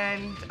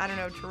and, I don't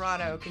know,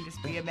 Toronto can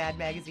just be a Mad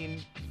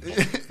Magazine You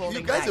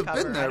folding guys back have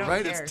cover. been I there, don't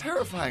right? care. It's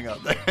terrifying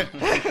out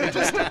there.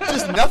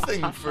 just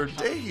nothing for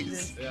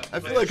days. Yeah, I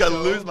play feel like a I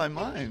show. lose my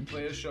mind.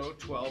 Play a show,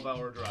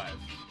 12-hour drive.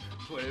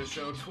 Play a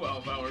show,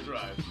 12-hour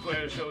drive.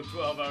 Play a show,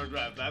 12-hour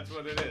drive. That's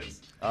what it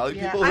is. All the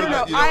Yeah, people I who don't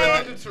know. you know,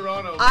 I went to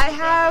Toronto. I with a friend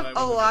have that a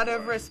I was lot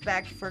of before.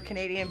 respect for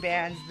Canadian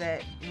bands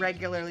that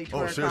regularly tour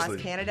across seriously.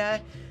 Canada,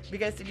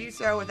 because to do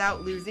so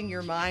without losing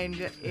your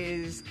mind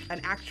is an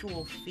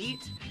actual feat.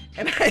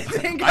 And I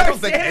think I our don't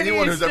think sanity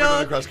anyone is who's ever still-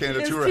 been across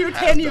Canada is tour too has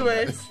done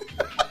tenuous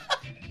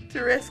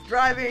to risk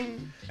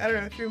driving. I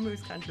don't know, through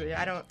Moose Country.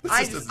 I don't.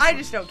 I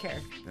just don't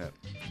care. Yeah.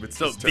 It's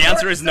So just the terrible.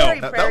 answer is no. Sorry,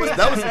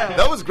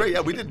 That was great.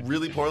 Yeah, we did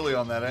really poorly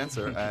on that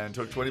answer and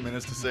took 20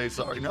 minutes to say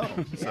sorry. No.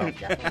 So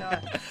Definitely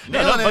not.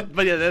 No, Nailing it.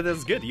 but yeah,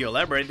 that's good. You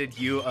elaborated.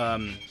 You Is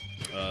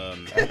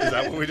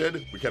that what we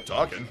did? We kept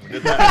talking. We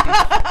did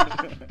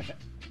that.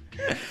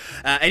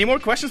 any more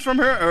questions from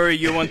her, or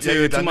you want Yeah,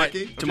 to you to done, my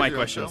Nikki? to Okay, my you're on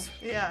questions?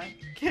 show. Yeah.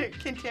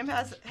 Can Tim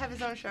have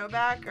his own show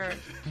back, or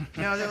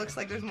no? There looks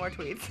like there's more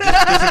tweets.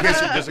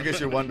 Just in case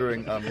you're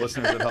wondering,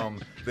 listeners at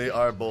home, they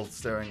are both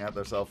staring at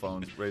their cell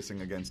phones,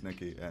 racing against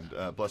Nikki, and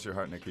bless your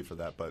heart, Nikki, for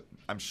that. But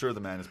I'm sure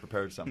the man has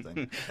prepared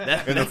something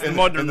That's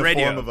modern in the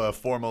radio. form of a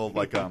formal,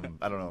 like, I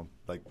don't know,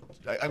 like,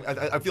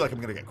 I feel like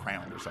I'm gonna get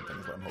crowned or something.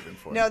 Is what I'm hoping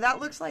for. No,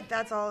 that looks like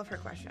that's all of her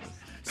questions.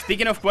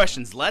 Speaking of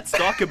questions, let's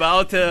talk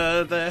about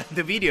the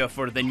video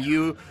for the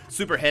new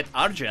super hit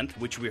Argent,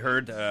 which we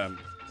heard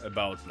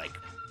about like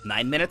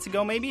 9 minutes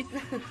ago, maybe.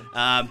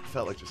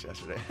 Felt like just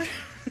yesterday.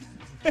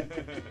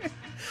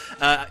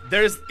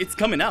 It's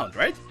coming out,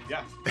 right?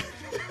 Yeah.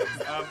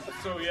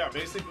 So yeah,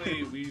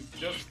 basically we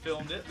just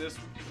filmed it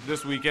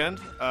this weekend.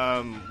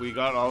 We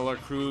got all our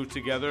crew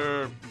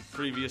together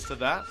previous to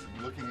that,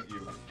 I'm looking at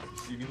you.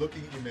 See me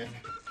looking at you, Mick.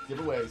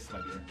 Giveaways, my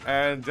dear.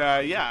 and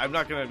I'm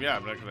not gonna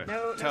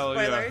No tell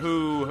you spoilers.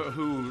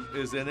 who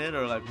is in it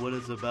or like what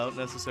it's about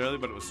necessarily,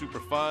 but it was super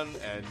fun,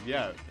 and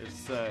yeah,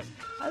 it's I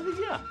think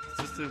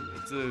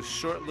it's a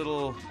short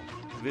little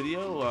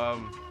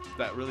video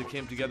that really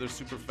came together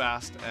super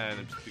fast, and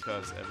it's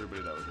because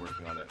everybody that was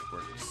working on it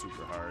worked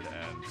super hard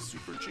and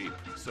super cheap.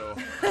 So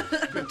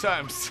good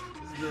times.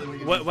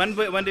 When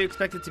do you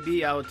expect it to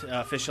be out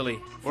officially?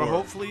 We're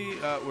hopefully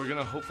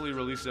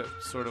release it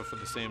sort of for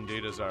the same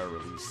date as our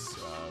release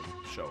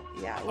show.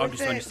 Yeah,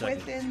 August 22nd.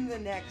 within the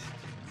next.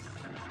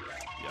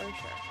 Yeah. For sure.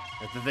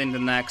 Within the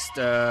next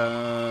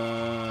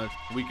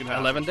We can have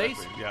 11 days?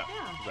 exactly. Yeah,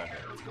 Yeah. exactly.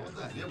 Let's go with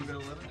that. Yeah, we got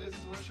 11 days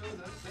to our show.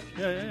 That's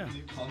Yeah. Can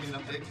you call me and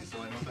update me so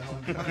I know what the hell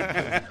I'm doing?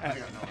 I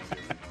got no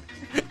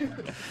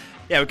idea.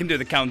 Yeah, we can do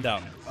the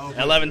countdown. Oh,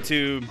 please 11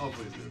 do. to Oh,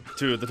 please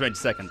do. the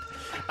 22nd.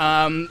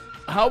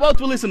 How about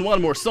we listen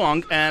one more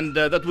song, and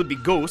that would be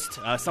Ghost.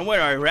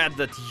 Somewhere I read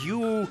that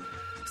you,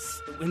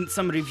 in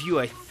some review,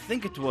 I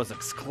think it was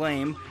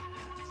Exclaim,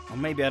 or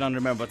maybe I don't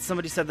remember, but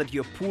somebody said that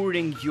you're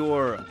pouring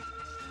your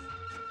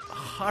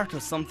heart or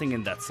something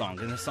in that song,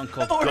 in a song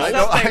called Ghost. I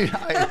know.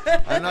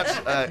 I'm not.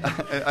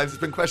 It's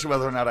been questioned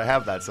whether or not I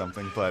have that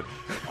something, but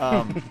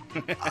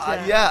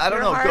yeah, I don't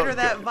Your know. heart Go- or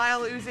that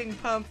vile oozing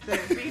pump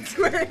that beats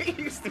where it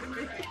used to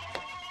be.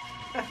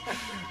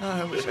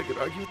 I wish I could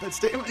argue with that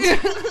statement. I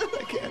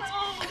can't.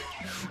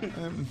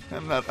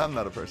 I'm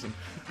not a person.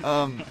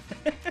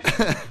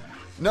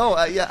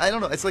 No, yeah, I don't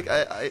know. It's like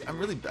I'm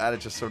really bad at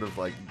just sort of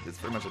like, it's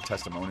very much a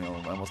testimonial.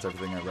 Almost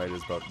everything I write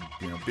is about,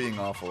 being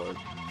awful or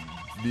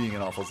being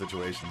in awful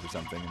situations or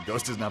something. And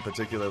Ghost is not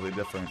particularly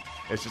different.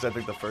 It's just I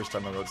think the first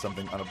time I wrote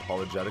something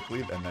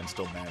unapologetically and then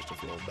still managed to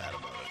feel bad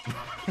about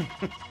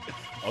it.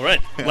 All right,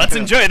 let's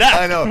enjoy that.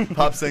 I know,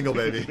 pop single,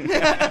 baby.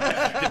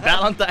 The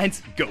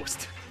Ballantynes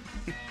Ghost.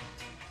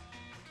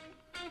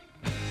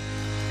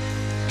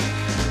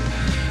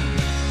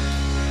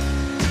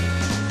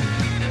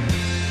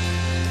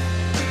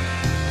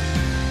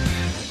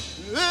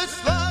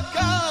 It's like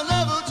I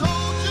never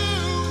told you.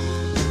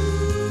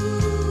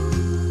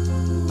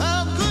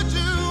 How could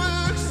you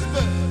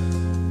expect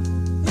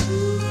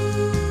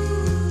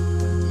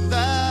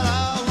that I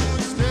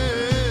would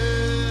stay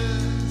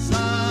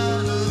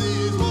inside of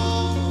these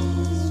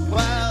walls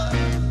while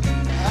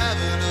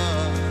having a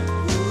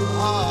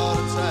heart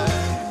attack?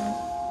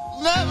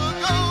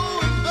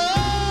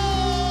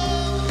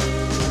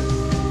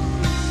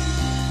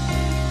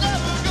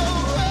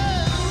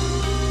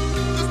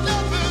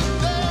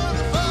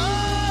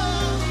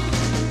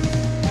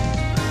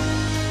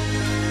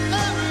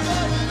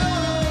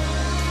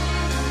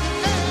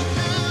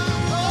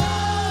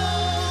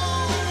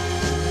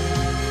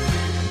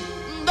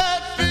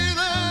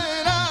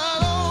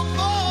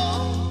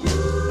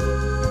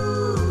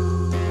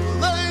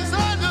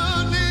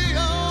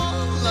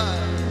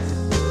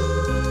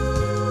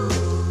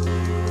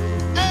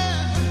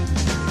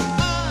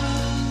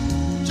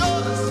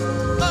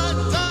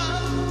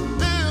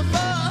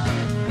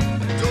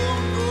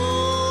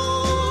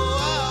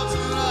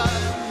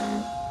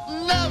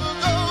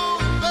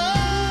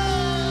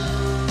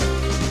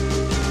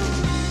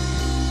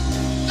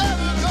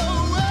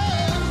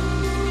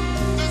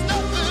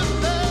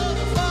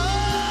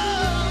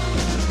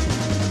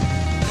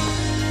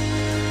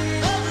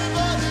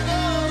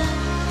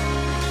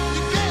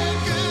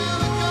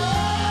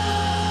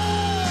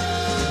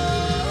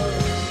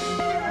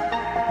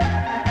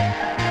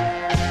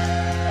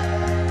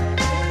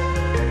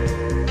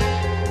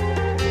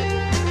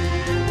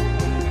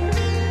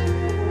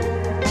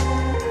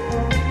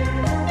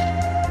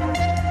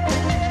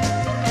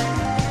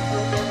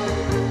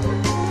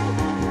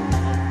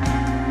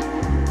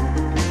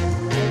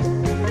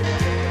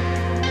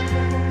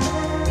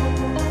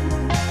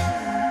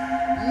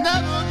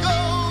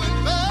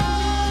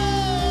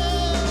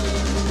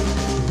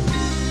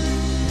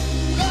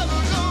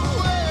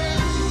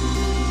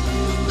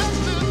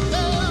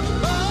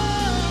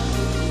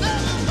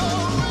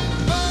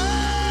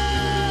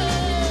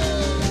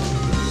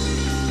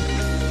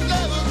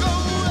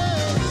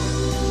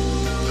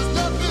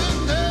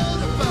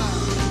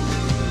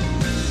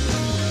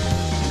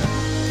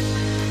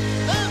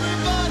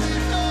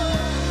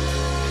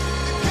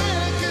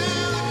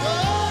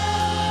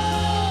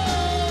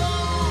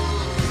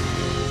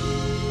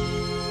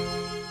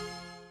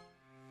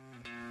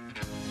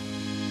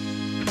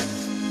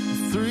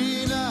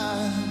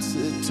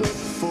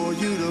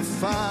 for you to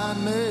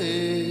find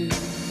me.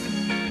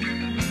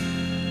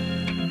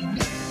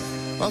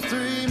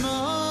 3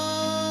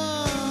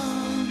 months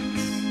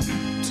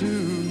to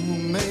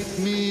make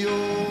me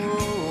your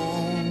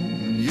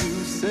own. You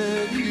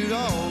said you'd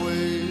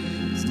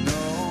always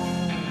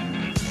know.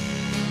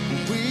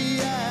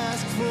 We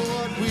asked for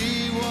what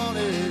we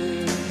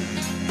wanted.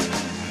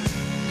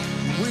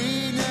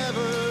 We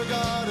never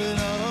got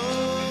enough.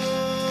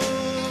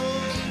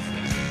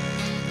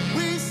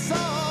 We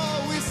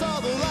saw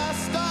the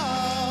last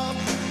stop,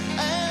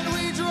 and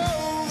we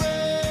drove it.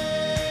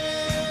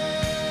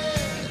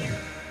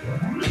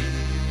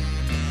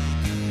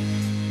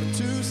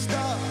 2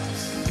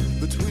 stops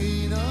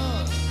between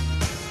us,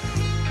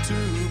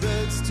 2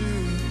 beds to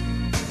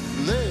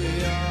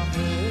lay our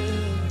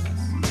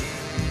heads,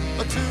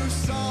 2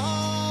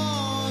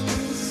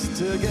 songs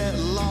to get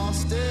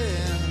lost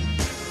in,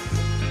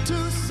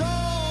 2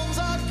 songs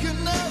I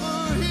can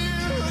never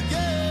hear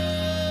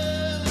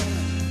again.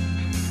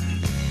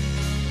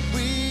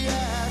 We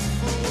asked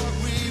for what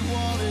we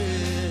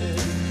wanted.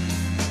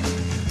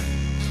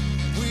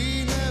 We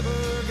never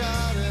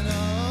got enough.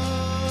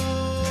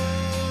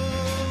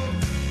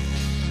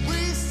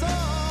 We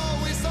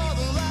saw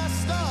the last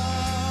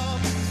stop,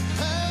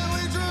 and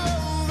we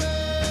drove it.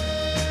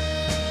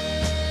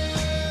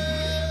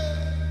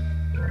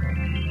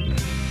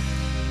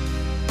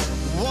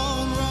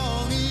 One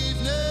wrong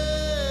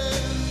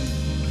evening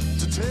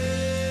to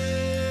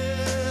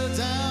tear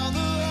down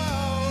the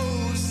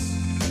house.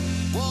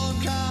 One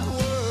kind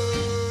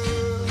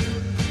word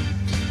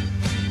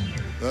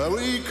that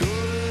we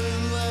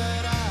couldn't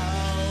let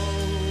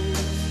out.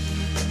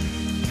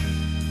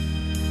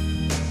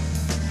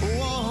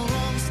 One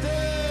wrong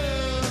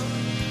step,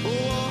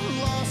 one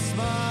lost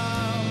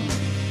smile,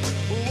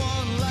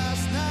 one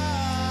last night.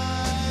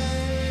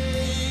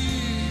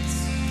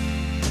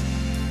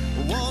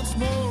 Once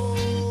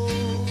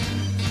more,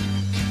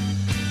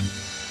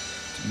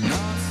 to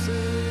not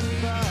say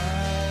goodbye.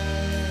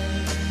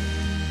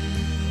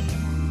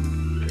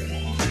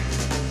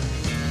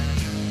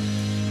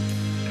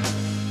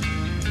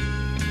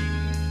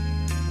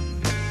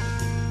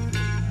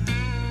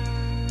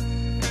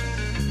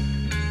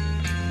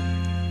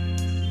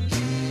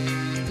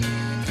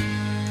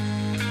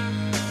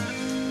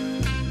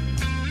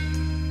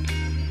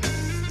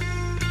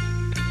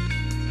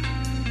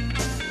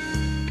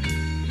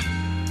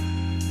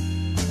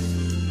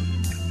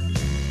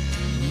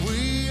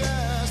 We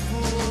asked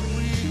for what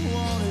we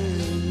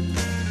wanted.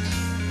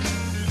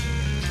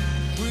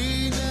 We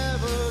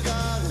never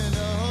got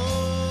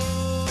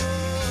enough.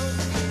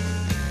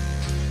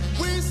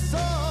 We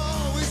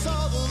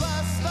saw the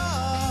last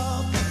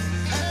stop,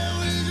 and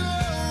we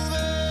drove it.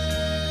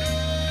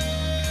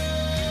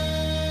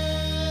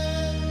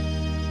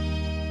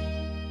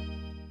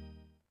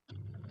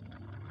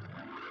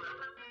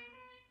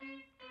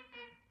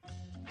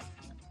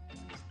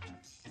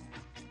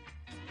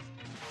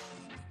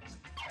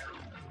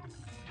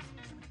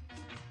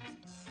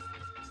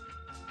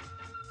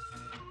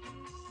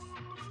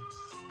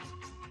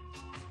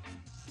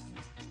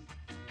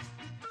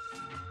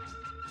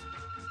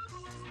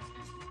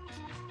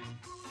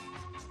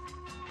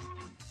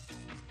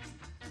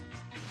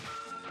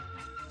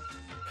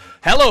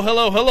 Hello,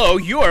 hello, hello.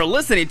 You are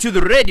listening to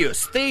the radio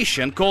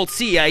station called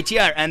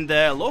CITR, and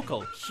the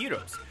local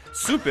heroes,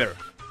 super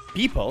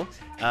people,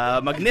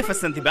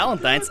 magnificent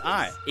Ballantynes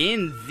are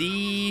in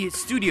the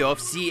studio of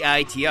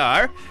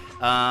CITR.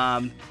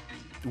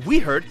 We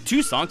heard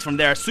 2 songs from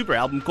their super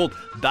album called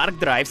Dark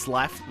Drive's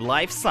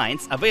Life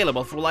Science,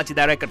 available through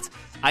Latida Records,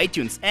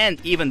 iTunes, and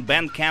even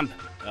Bandcamp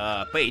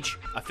page,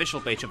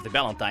 official page of the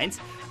Ballantynes.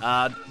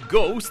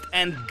 Ghost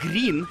and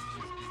Green.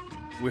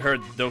 We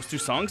heard those 2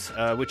 songs,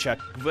 which are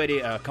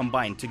very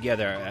combined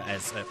together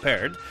as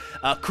paired.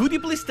 Could you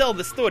please tell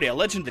the story, a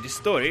legendary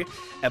story,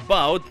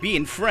 about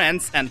being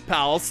friends and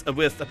pals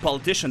with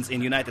politicians in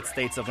the United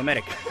States of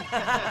America?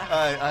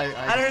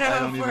 I don't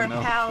know if we're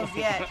pals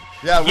yet.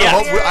 Yeah,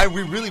 Yeah.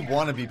 we really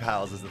want to be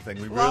pals is the thing.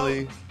 We Well-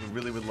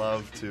 really would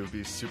love to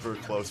be super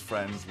close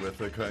friends with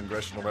the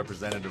congressional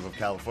representative of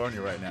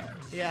California right now.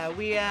 Yeah,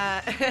 we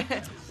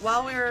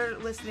while we were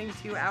listening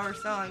to our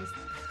songs,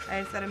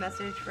 I sent a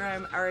message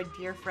from our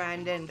dear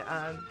friend and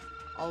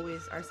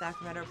always our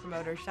Sacramento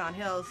promoter, Sean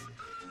Hills,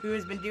 who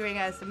has been doing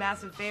us a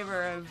massive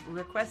favor of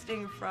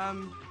requesting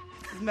from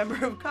his member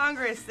of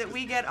Congress that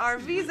we get our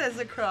visas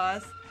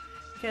across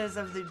because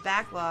of the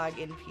backlog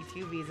in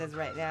P2 visas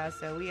right now.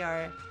 So we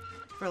are,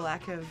 for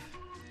lack of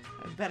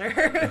a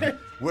better,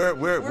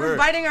 we're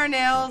biting our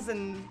nails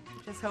and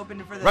just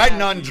hoping for the riding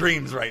best. on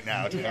dreams right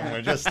now, Tim. Yeah.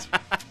 We're just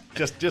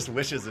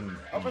wishes and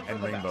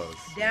rainbows.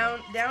 down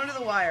to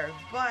the wire.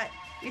 But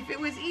if it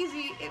was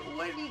easy, it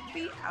wouldn't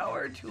be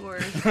our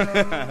tour.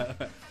 So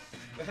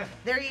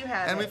there you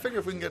have And we it. figure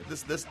if we can get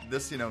this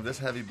this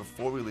heavy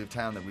before we leave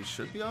town, that we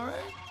should be all right,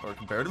 or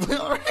comparatively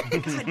all right.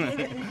 God damn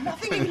it,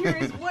 nothing in here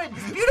is wood.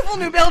 This beautiful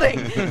new building.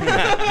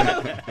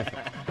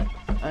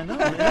 I know,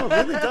 it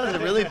really does.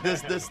 It really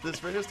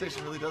this radio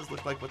station really does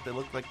look like what they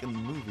look like in the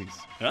movies.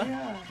 Huh?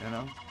 Yeah. You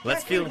know?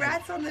 Let's feel.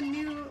 Congrats on the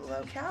new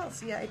locale,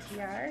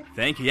 CITR.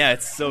 Thank you. Yeah,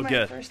 it's so My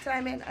good. first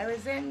time in. I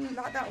was in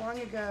not that long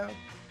ago,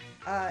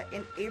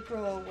 in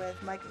April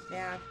with Mike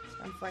McNabb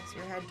on Flex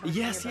Your Head. talking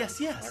Yes, about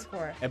yes.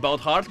 hardcore. About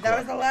hardcore. That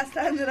was the last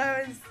time that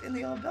I was in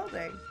the old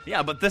building.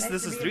 Yeah, but this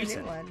Nice to is be in a new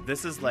recent. one.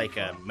 This is like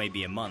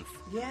maybe a month.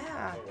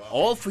 Yeah.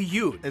 All for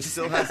you. It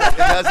still has that, it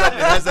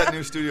has that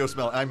new studio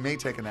smell. I may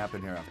take a nap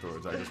in here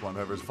afterwards. I just want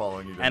whoever's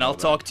following you to And know I'll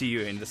that. talk to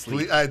you in the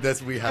sleep.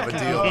 We have a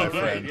deal, my Right,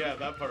 friend. yeah,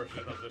 that part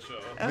of the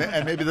show.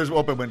 And maybe there's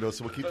open windows,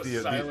 so we'll keep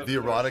the silent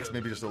erotics portion.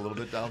 maybe just a little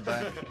bit down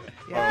back.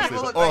 Yeah, Or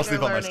people look I'll like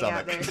sleep they're on my learning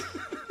out stomach.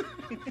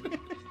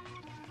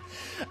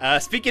 there.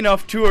 Speaking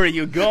of tour,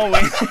 you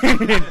going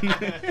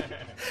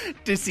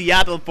to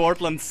Seattle,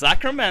 Portland,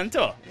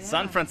 Sacramento,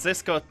 San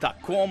Francisco,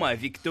 Tacoma,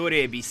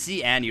 Victoria,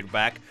 BC, and you're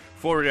back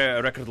for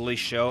the record release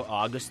show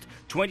August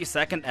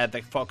 22nd at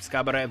the Fox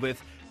Cabaret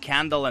with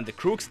Candle and the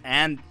Crooks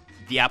and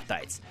the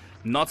Uptights.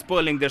 Not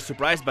spoiling their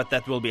surprise, but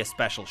that will be a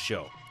special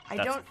show. I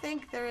don't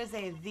think there is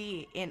a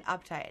 "the" in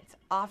Uptights.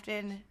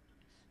 Often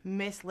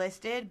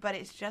mislisted, but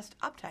it's just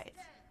Uptights.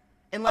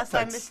 Unless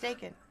I'm Uptights.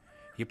 mistaken.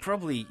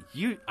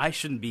 I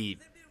shouldn't be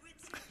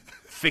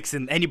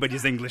fixing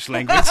anybody's English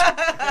language.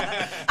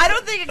 I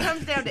don't think it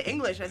comes down to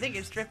English. I think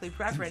it's strictly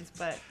preference,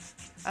 but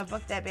I've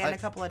booked that band a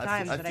couple of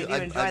times, and I do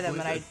enjoy them,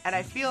 and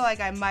I feel like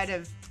I might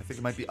have I think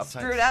it might be uptight.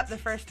 screwed up the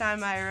first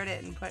time I wrote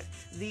it and put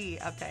the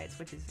Uptights,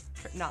 which is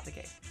not the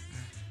case.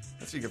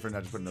 That's what you get for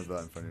not just putting a "the"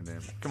 in front of your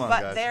name. Come on,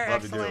 But guys. they're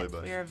Love you dearly, excellent.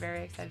 but We are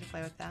very excited to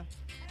play with them.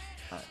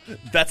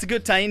 That's a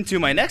good tie-in to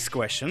my next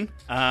question.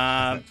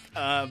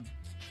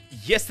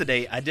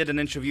 Yesterday, I did an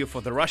interview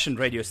for the Russian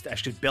radio,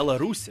 actually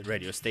Belarus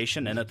radio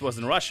station, and it was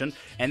in Russian.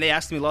 And they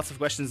asked me lots of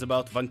questions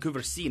about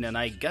Vancouver scene, and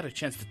I got a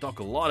chance to talk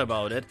a lot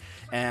about it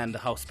and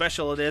how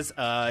special it is.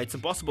 It's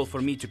impossible for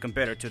me to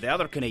compare it to the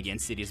other Canadian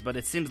cities, but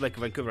it seems like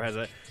Vancouver has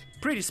a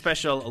pretty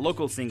special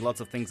local scene.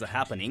 Lots of things are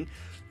happening.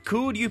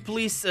 Could you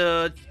please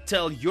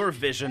tell your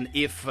vision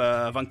if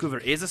Vancouver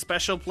is a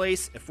special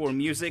place for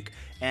music,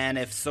 and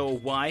if so,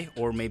 why,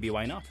 or maybe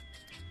why not?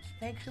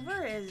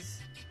 Vancouver is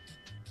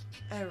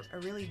a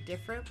really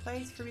different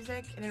place for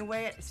music, and in a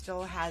way it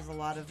still has a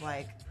lot of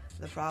like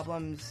the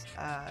problems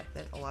that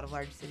a lot of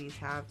large cities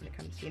have when it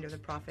comes to the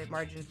profit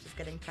margins just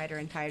getting tighter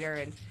and tighter,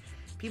 and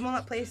people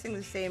not placing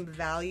the same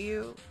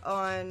value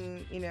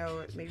on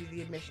maybe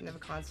the admission of a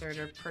concert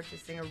or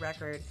purchasing a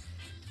record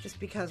just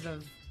because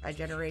of a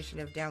generation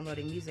of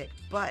downloading music.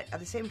 But at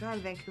the same time,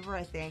 Vancouver,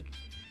 I think,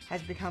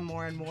 has become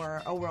more and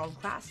more a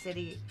world-class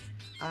city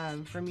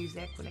for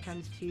music when it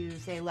comes to,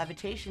 say,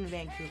 Levitation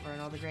Vancouver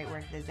and all the great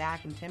work that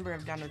Zach and Timber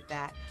have done with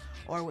that,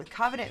 or with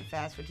Covenant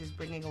Fest, which is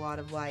bringing a lot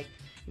of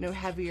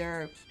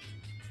heavier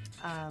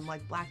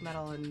like black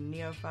metal and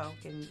neo-folk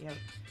and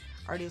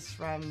artists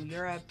from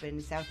Europe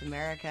and South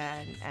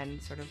America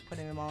and sort of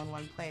putting them all in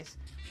one place.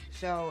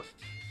 So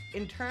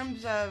in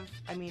terms of,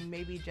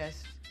 maybe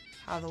just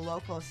how the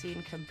local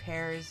scene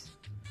compares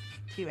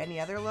to any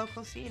other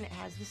local scene, it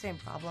has the same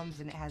problems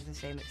and it has the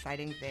same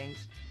exciting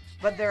things.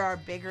 But there are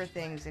bigger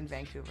things in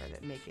Vancouver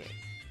that make it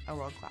a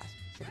world-class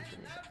city for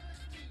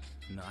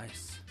music.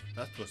 Nice.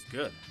 That was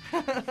good.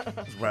 it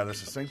was rather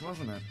succinct,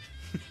 wasn't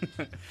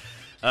it?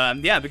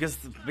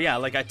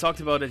 Like I talked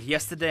about it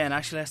yesterday, and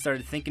actually I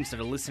started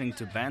listening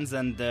to bands,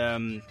 and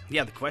the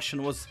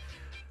question was,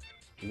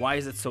 why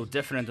is it so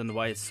different and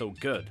why it's so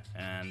good?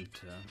 And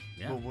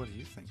Well, what do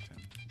you think, Tim?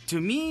 to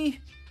me,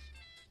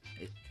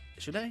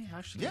 should I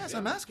actually? Yes,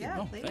 I'm asking. Yeah,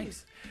 Oh,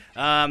 please.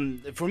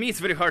 thanks. For me, it's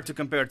very hard to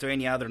compare to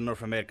any other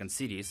North American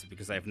cities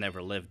because I've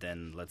never lived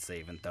in, let's say,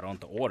 even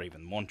Toronto or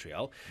even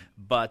Montreal.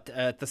 But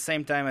at the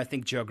same time, I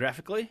think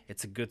geographically,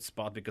 it's a good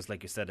spot because,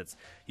 like you said,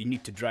 you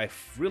need to drive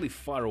really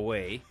far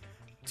away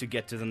to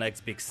get to the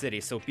next big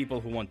city. So people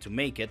who want to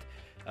make it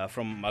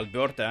from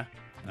Alberta,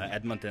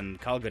 Edmonton,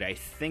 Calgary, I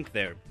think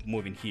they're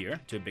moving here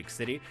to a big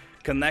city.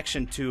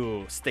 Connection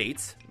to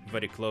states,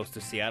 very close to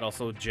Seattle,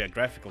 so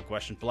geographical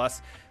question.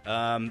 Plus,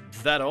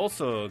 that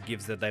also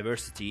gives the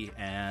diversity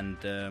and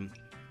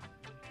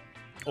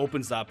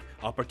opens up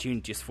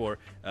opportunities for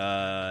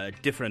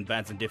different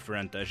bands and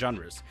different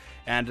genres.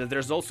 And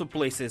there's also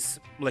places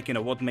like,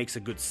 what makes a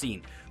good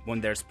scene. When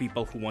there's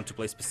people who want to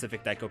play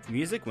specific type of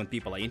music, when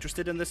people are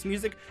interested in this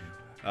music,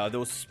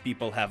 those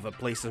people have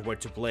places where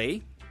to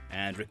play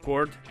and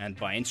record and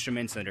buy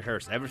instruments and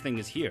rehearse. Everything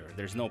is here.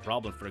 There's no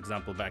problem. For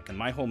example, back in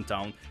my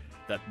hometown,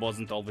 that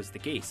wasn't always the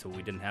case, so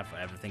we didn't have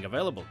everything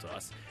available to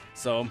us.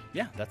 So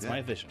that's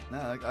my vision.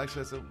 No,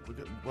 actually, it's a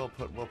well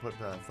put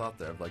thought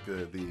there. Like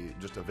the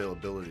just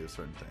availability of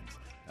certain things.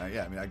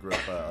 I grew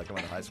up I went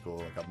to high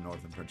school up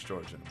north in Prince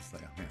George, and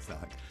it's not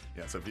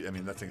like So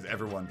that thing's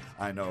everyone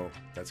I know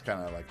that's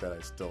kind of like that. I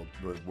still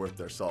worth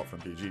their salt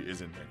from PG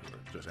is in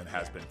Vancouver, and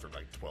has been for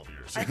like 12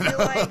 years. I feel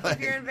like if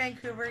you're in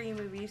Vancouver, you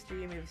move east or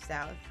you move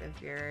south.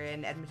 If you're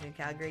in Edmonton,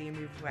 Calgary, you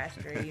move west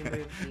or you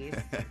move east.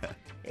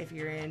 If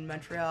you're in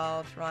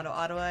Montreal, Toronto,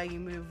 Ottawa,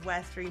 you move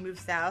west or you move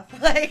south.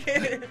 Like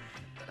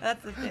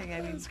that's the thing.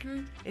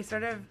 It's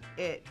sort of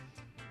it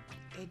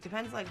it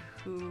depends like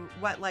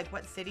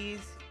what cities,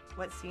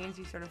 what scenes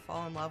you sort of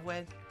fall in love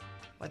with,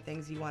 what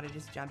things you want to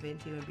just jump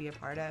into and be a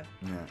part of.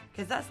 Yeah.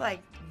 Because that's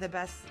like the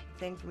best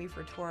thing for me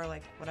for tour.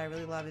 Like what I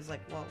really love is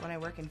like, well, when I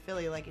work in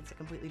Philly, like it's a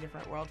completely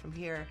different world from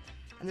here,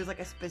 and there's like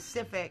a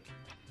specific,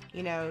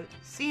 you know,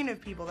 scene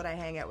of people that I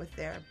hang out with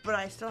there. But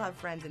I still have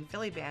friends in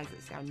Philly bands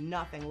that sound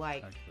nothing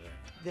like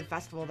the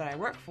festival that I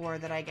work for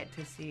that I get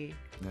to see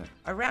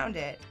around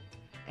it.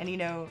 And you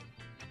know,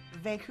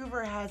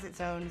 Vancouver has its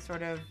own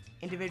sort of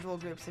individual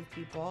groups of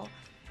people,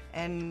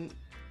 and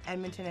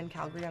Edmonton and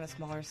Calgary on a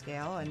smaller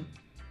scale, and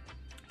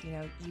you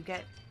know, you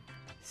get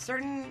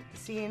certain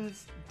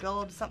scenes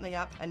build something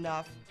up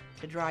enough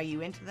to draw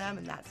you into them,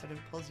 and that sort of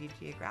pulls you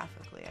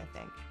geographically, I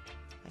think.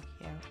 Like,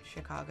 you know,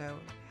 Chicago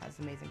has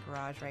amazing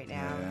garage right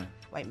now. Yeah.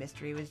 White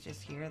Mystery was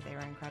just here. They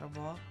were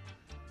incredible.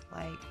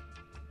 Like,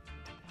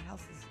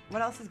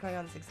 what else is going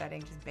on that's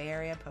exciting? Just Bay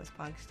Area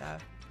post-punk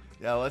stuff.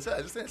 Yeah, well, I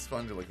just think it's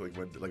fun to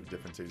when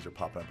different cities are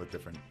popping up with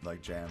different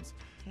like jams,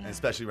 and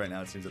especially right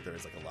now it seems that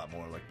there's like a lot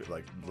more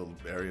like little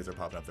areas are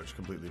popping up that's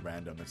completely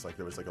random. It's like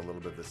there was like a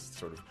little bit of this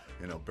sort of,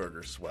 you know,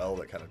 burger swell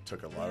that kind of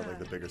took a lot of like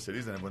the bigger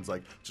cities, and everyone's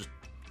like just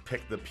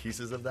picked the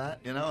pieces of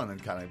that, you know, and then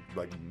kind of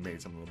like made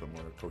something a little bit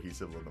more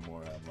cohesive, a little bit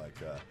more a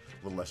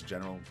little less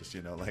general, just,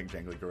 you know, like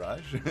jangly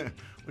garage,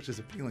 which is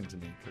appealing to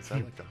me because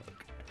I like to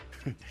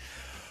hug.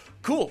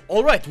 Cool.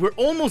 All right, we're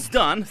almost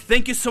done.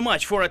 Thank you so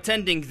much for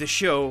attending the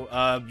show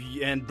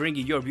and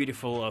bringing your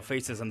beautiful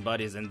faces and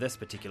bodies in this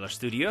particular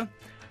studio.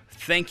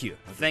 Thank you.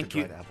 Thank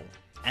you.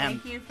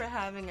 Thank you for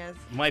having us.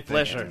 My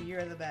pleasure.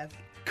 You're the best.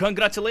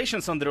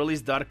 Congratulations on the release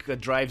Dark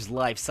Drive's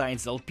Live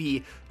Science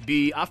LP.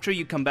 After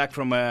you come back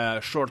from a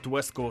short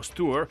West Coast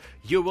tour,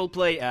 you will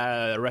play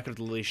a record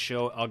release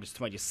show August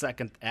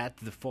 22nd at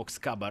the Fox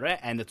Cabaret,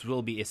 and it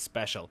will be a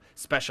special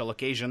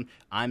occasion.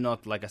 I'm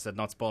not, like I said,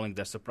 not spoiling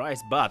the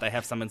surprise, but I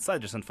have some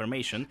insiders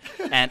information,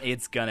 and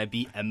it's gonna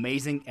be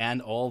amazing,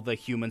 and all the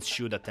humans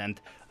should attend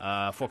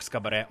Fox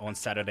Cabaret on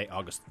Saturday,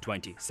 August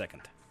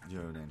 22nd.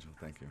 You're an angel,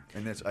 thank you.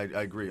 And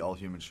I agree, all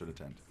humans should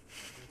attend.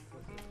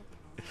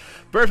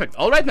 Perfect.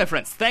 All right, my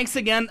friends. Thanks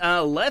again.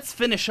 Let's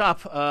finish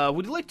up.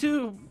 Would you like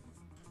to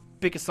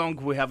pick a song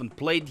we haven't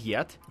played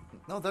yet?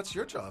 No, that's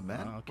your job,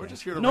 man. Okay. We're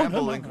just here to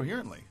ramble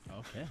incoherently.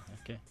 Okay.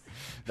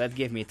 That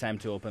gave me time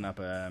to open up.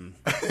 I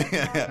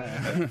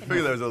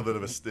figured there was a little bit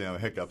of a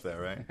hiccup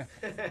there,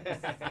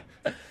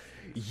 right?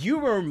 You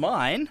Were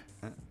Mine.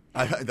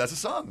 That's a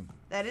song.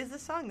 That is the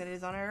song that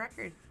is on our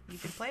record. You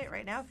can play it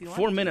right now if you want.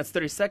 4 minutes,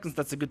 30 seconds.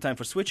 That's a good time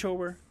for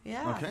switchover.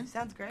 Yeah, Okay.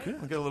 sounds great.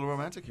 We'll get a little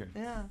romantic here.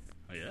 Yeah.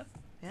 Oh, yeah?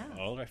 Yeah.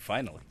 All right,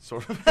 finally.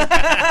 Sort of.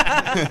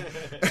 As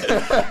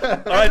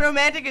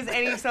romantic as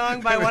any song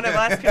by one of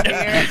us could be.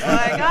 It's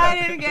like, I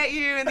didn't get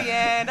you in the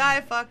end.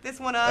 I fucked this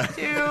one up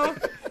too.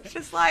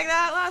 Just like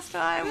that last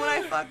time when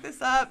I fucked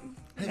this up.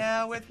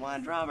 Now with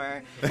one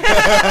drummer.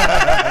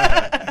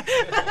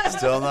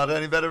 Still not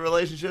any better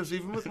relationships,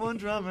 even with one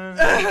drummer.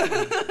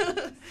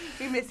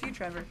 We miss you,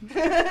 Trevor.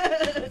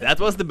 That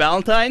was the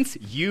Ballantynes.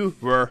 You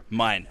Were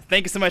Mine.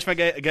 Thank you so much, my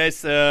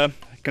guys.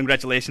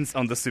 Congratulations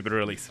on the super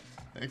release.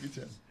 Thank you,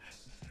 Tim.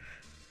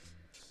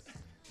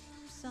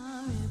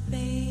 Sorry,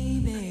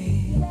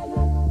 baby,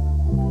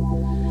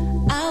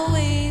 I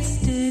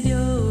wasted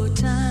your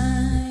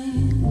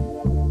time.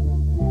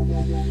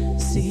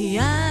 See,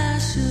 I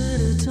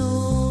should have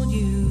told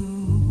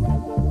you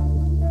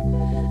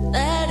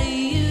that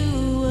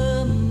you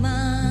were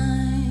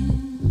mine.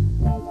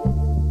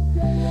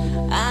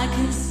 I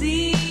can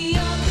see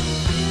you're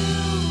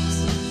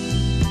confused,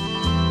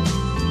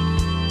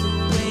 the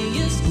way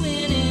you're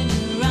squinting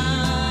your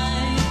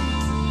eyes.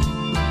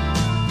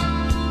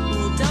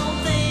 Well, don't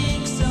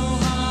think so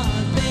hard.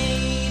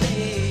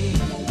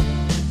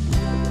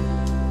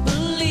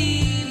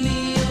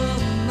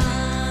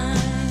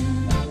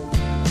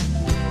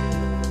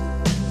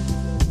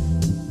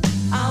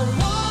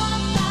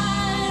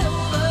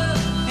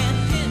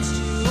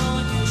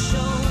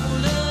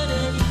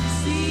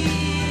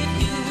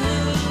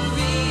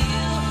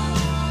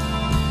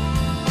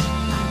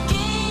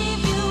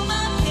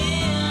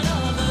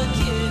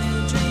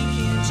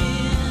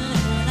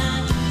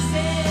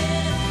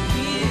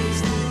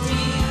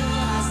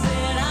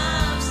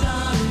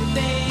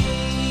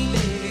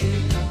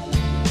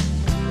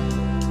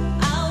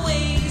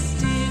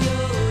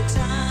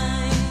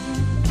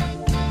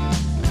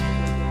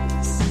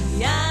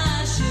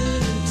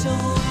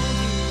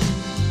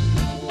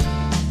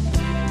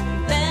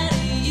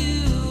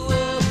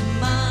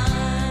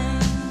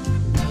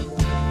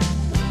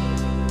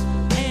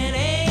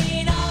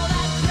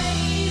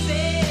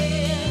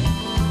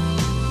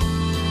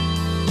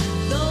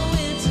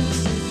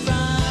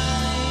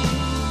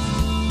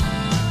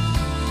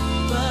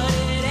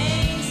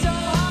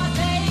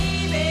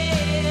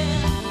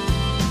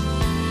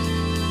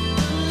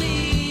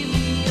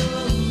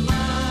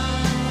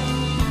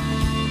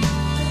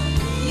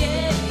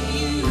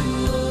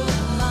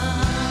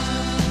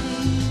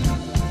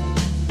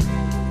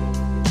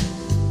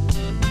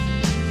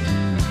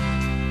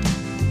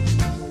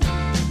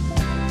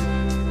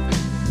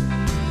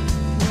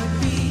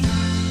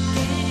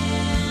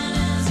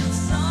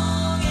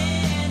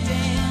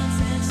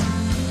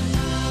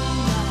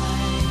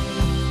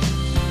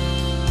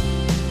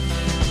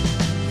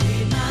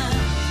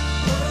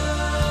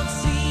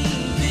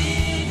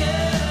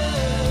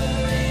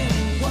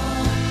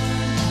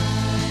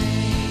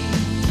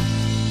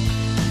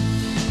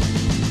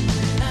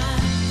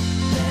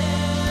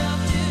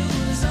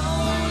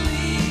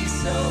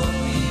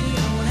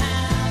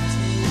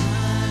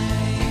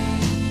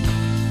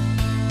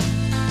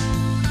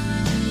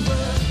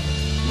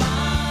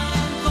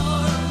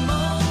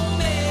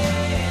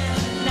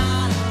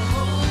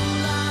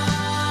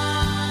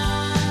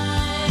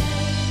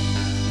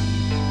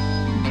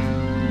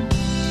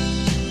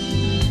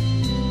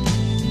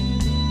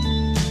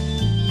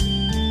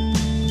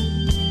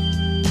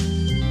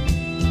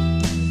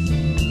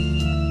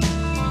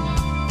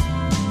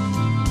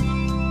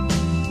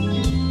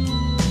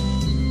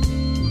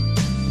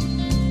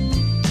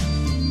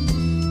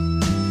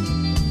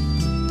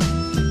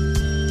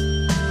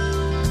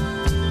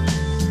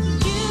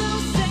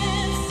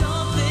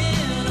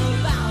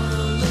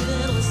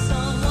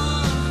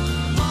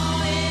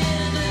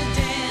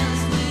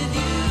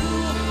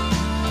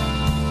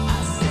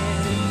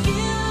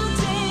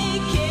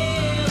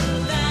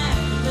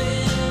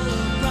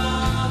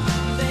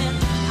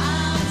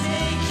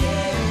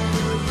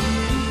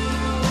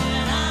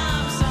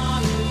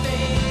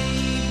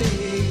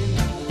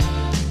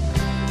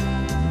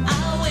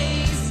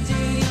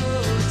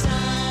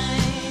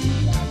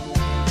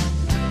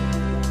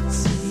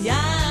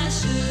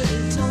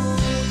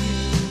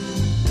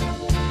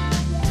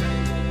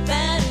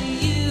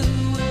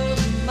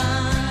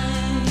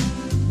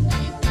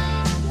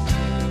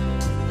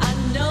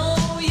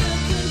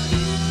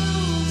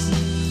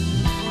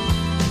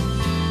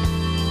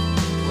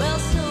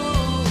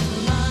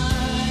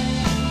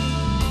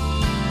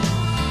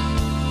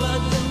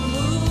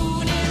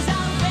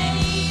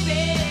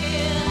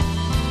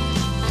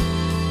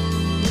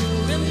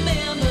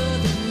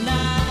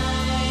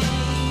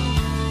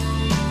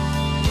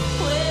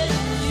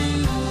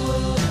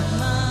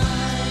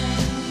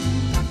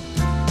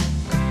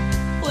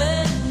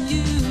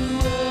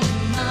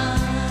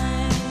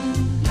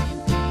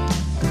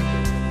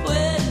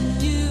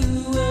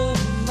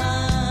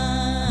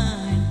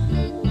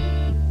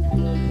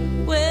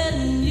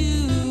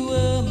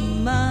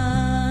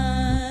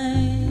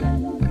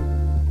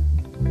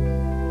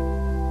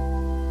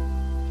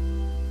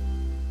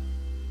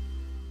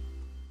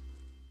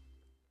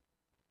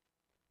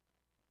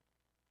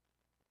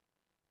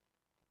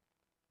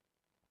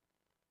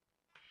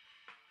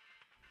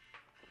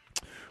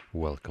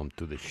 Welcome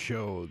to the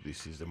show.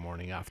 This is the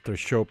morning after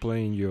show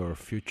playing your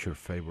future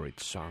favorite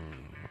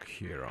song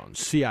here on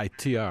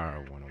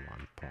CITR 101.9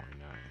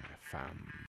 FM.